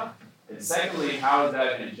talking about? And secondly, how is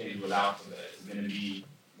that going to change with Alphabet? Is it going to be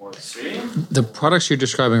more extreme? The products you're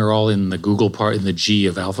describing are all in the Google part, in the G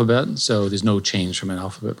of Alphabet, so there's no change from an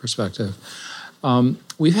Alphabet perspective.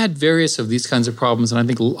 We've had various of these kinds of problems, and I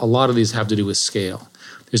think a lot of these have to do with scale.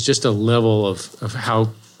 There's just a level of how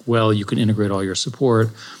well you can integrate all your support.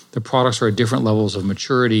 The products are at different levels of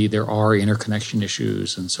maturity. There are interconnection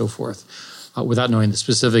issues and so forth. Without knowing the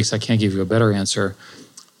specifics, I can't give you a better answer.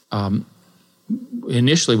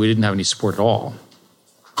 Initially, we didn't have any support at all,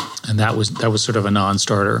 and that was sort of a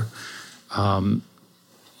non-starter.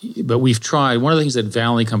 But we've tried. One of the things that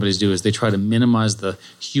Valley companies do is they try to minimize the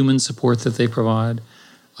human support that they provide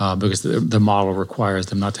because the model requires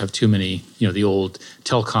them not to have too many, the old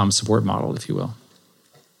telecom support model, if you will.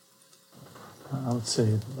 Let's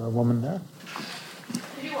see, the woman there.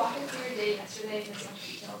 Could you walk us through your day yesterday in as much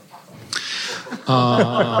detail as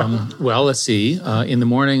possible? Well, let's see. In the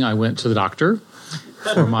morning, I went to the doctor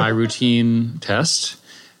for my routine test,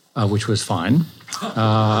 which was fine.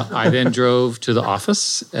 I then drove to the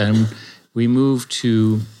office, and we moved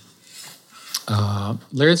to...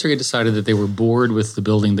 Larry and Sergey decided that they were bored with the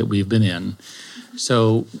building that we've been in.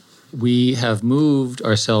 So we have moved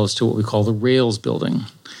ourselves to what we call the Rails building.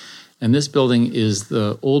 And this building is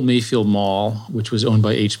the old Mayfield Mall, which was owned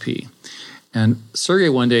by HP. And Sergey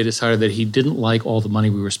one day decided that he didn't like all the money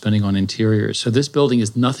we were spending on interiors. So this building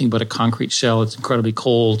is nothing but a concrete shell. It's incredibly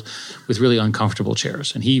cold with really uncomfortable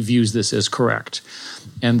chairs. And he views this as correct.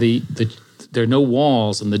 And there are no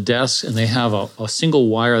walls in the desks, and they have a single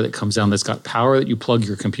wire that comes down that's got power that you plug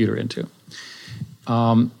your computer into.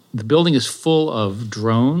 The building is full of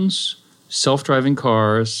drones, self-driving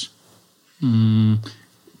cars,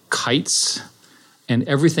 kites, and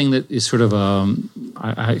everything that is sort of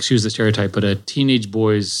I excuse the stereotype, but a teenage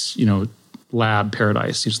boy's, lab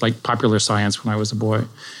paradise. It's like popular science when I was a boy.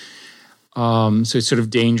 So it's sort of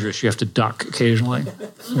dangerous. You have to duck occasionally.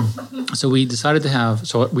 So we decided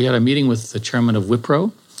to we had a meeting with the chairman of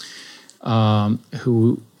Wipro,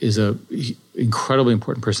 who is an incredibly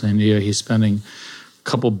important person in India. He's spending a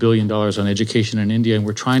couple $2 billion on education in India, and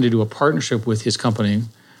we're trying to do a partnership with his company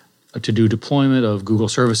to do deployment of Google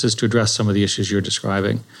services to address some of the issues you're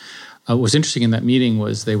describing. What was interesting in that meeting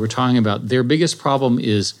was they were talking about their biggest problem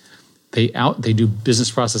is they do business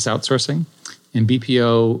process outsourcing. In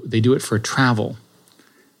BPO, they do it for travel,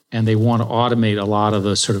 and they want to automate a lot of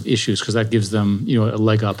the sort of issues because that gives them, a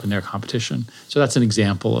leg up in their competition. So that's an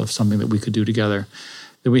example of something that we could do together.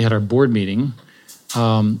 Then we had our board meeting.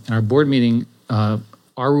 And our board meeting, our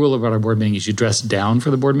rule about our board meeting is you dress down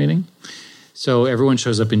for the board meeting. So everyone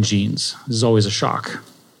shows up in jeans. This is always a shock.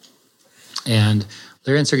 And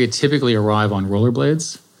Larry and Sergey typically arrive on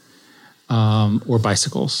rollerblades or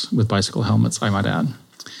bicycles with bicycle helmets, I might add.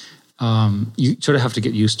 You sort of have to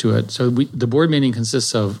get used to it. So the board meeting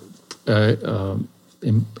consists of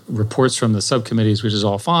reports from the subcommittees, which is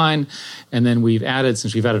all fine. And then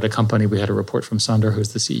since we've added a company, we had a report from Sundar,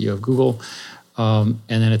 who's the CEO of Google. And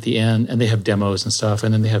then at the end, and they have demos and stuff,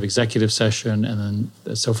 and then they have executive session and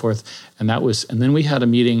then so forth. And then we had a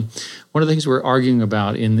meeting. One of the things we're arguing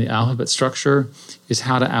about in the Alphabet structure is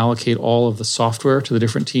how to allocate all of the software to the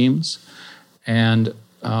different teams. And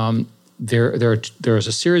there is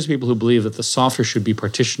a series of people who believe that the software should be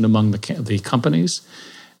partitioned among the companies.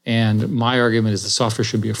 And my argument is the software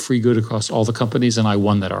should be a free good across all the companies, and I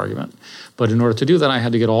won that argument. But in order to do that, I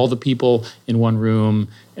had to get all the people in one room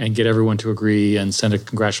and get everyone to agree and send a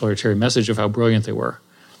congratulatory message of how brilliant they were.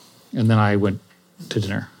 And then I went to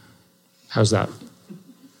dinner. How's that?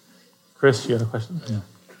 Chris, you had a question?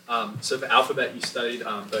 Yeah. So for Alphabet, you studied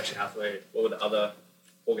Berkshire Hathaway. What were the other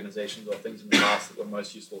organizations or things in the past that were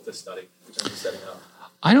most useful to study in terms of setting up?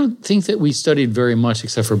 I don't think that we studied very much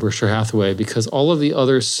except for Berkshire Hathaway because all of the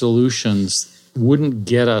other solutions wouldn't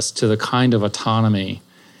get us to the kind of autonomy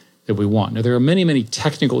that we want. Now, there are many, many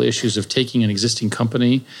technical issues of taking an existing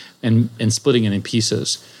company and splitting it in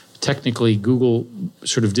pieces. Technically, Google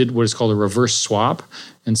sort of did what is called a reverse swap,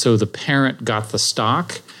 and so the parent got the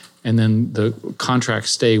stock, and then the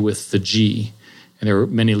contracts stay with the G. And there are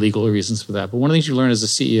many legal reasons for that. But one of the things you learn as a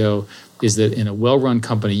CEO is that in a well-run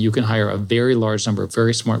company, you can hire a very large number of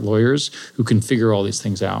very smart lawyers who can figure all these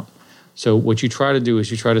things out. So what you try to do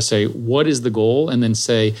is you try to say, what is the goal? And then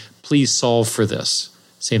say, please solve for this.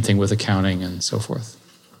 Same thing with accounting and so forth.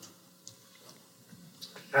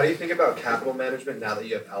 How do you think about capital management now that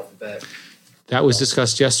you have Alphabet? That was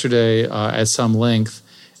discussed yesterday at some length.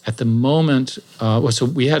 At the moment, so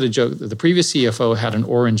we had a joke. The previous CFO had an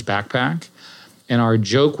orange backpack. And our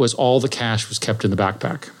joke was all the cash was kept in the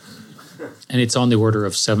backpack. And it's on the order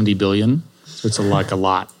of 70 billion. So it's like a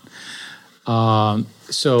lot. And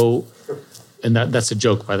that's a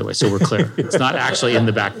joke, by the way, so we're clear. It's not actually in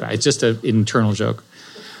the backpack. It's just an internal joke.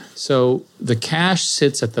 So the cash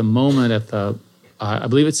sits at the moment I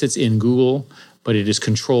believe it sits in Google, but it is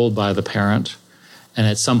controlled by the parent. And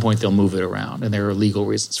at some point, they'll move it around. And there are legal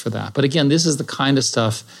reasons for that. But again, this is the kind of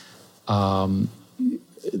stuff...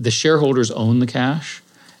 the shareholders own the cash,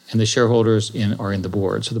 and the shareholders are in the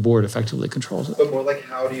board. So the board effectively controls it. But more like,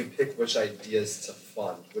 how do you pick which ideas to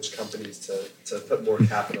fund, which companies to put more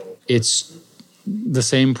capital? It's the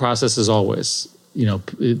same process as always.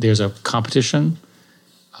 There's a competition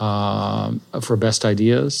for best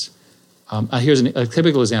ideas. Here's a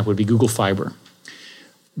typical example would be Google Fiber.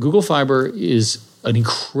 Google Fiber is an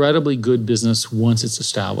incredibly good business once it's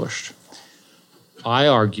established. I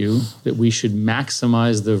argue that we should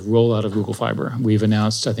maximize the rollout of Google Fiber. We've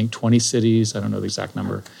announced, I think, 20 cities. I don't know the exact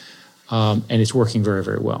number. And it's working very,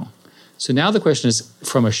 very well. So now the question is,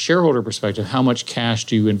 from a shareholder perspective, how much cash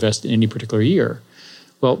do you invest in any particular year?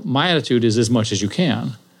 Well, my attitude is as much as you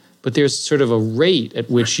can. But there's sort of a rate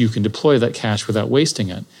at which you can deploy that cash without wasting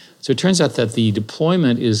it. So it turns out that the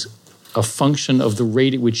deployment is a function of the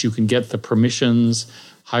rate at which you can get the permissions,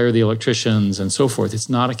 hire the electricians, and so forth. It's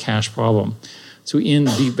not a cash problem. So in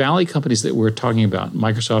the Valley companies that we're talking about,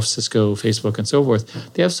 Microsoft, Cisco, Facebook, and so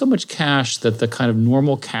forth, they have so much cash that the kind of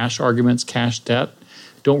normal cash arguments, cash debt,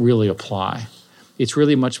 don't really apply. It's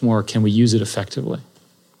really much more, can we use it effectively?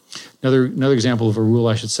 Another example of a rule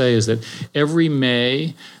I should say is that every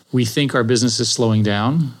May, we think our business is slowing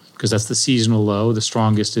down because that's the seasonal low. The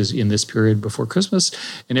strongest is in this period before Christmas.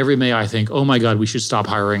 And every May I think, oh my God, we should stop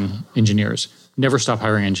hiring engineers. Never stop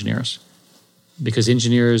hiring engineers. Because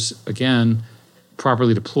engineers, again,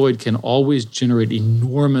 properly deployed, can always generate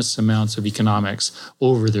enormous amounts of economics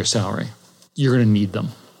over their salary. You're going to need them.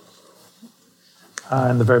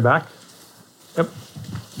 In the very back. Yep.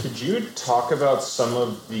 Could you talk about some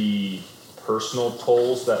of the personal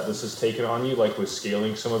tolls that this has taken on you, like with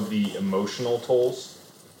scaling some of the emotional tolls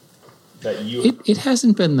that you... It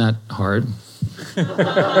hasn't been that hard.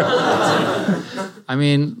 I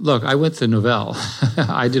mean, look, I went to Novell.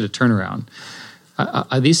 I did a turnaround.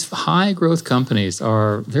 These high growth companies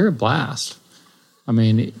they're a blast. I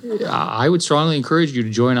mean, I would strongly encourage you to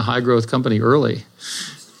join a high growth company early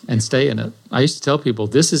and stay in it. I used to tell people,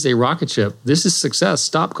 this is a rocket ship. This is success.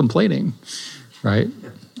 Stop complaining, right?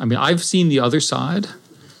 I mean, I've seen the other side.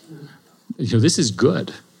 This is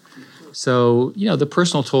good. So, the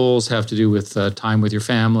personal tolls have to do with time with your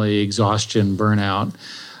family, exhaustion, burnout.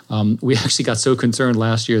 We actually got so concerned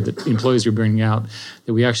last year that employees were burning out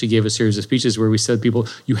that we actually gave a series of speeches where we said to people,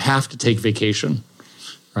 you have to take vacation,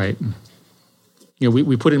 right?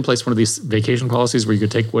 We put in place one of these vacation policies where you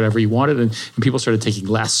could take whatever you wanted, and people started taking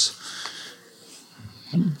less.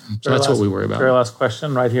 So that's what we worry about. Very last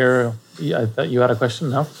question right here. I thought you had a question,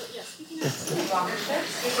 no? Yeah, speaking of rocket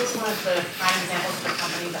ships, this is one of the prime examples of a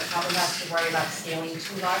company that probably has to worry about scaling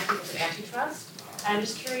too large because of antitrust. And I'm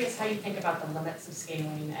just curious how you think about the limits of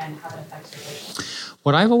scaling and how that affects your business.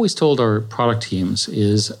 What I've always told our product teams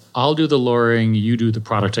is, I'll do the lawyering, you do the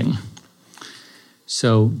producting.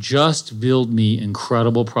 So just build me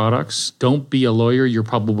incredible products. Don't be a lawyer. You're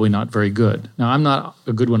probably not very good. Now, I'm not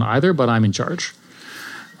a good one either, but I'm in charge.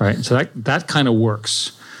 Right? So that kind of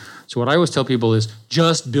works. So what I always tell people is,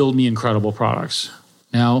 just build me incredible products.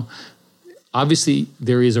 Now, obviously,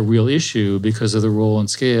 there is a real issue because of the role and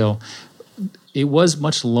scale. It was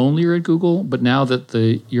much lonelier at Google, but now that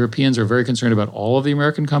the Europeans are very concerned about all of the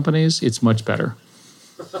American companies, it's much better.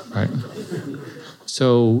 Right?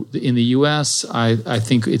 So in the US, I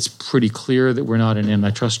think it's pretty clear that we're not in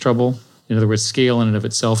antitrust trouble. In other words, scale in and of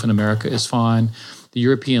itself in America is fine. The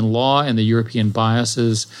European law and the European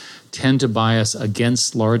biases tend to bias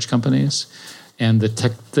against large companies. And the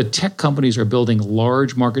tech companies are building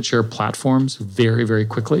large market share platforms very, very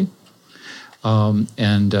quickly.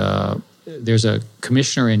 There's a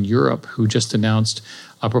commissioner in Europe who just announced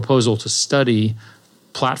a proposal to study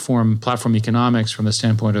platform economics from the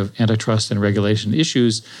standpoint of antitrust and regulation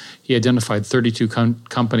issues. He identified 32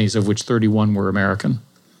 companies, of which 31 were American.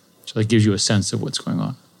 So that gives you a sense of what's going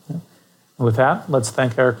on. With that, let's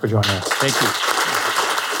thank Eric for joining us. Thank you.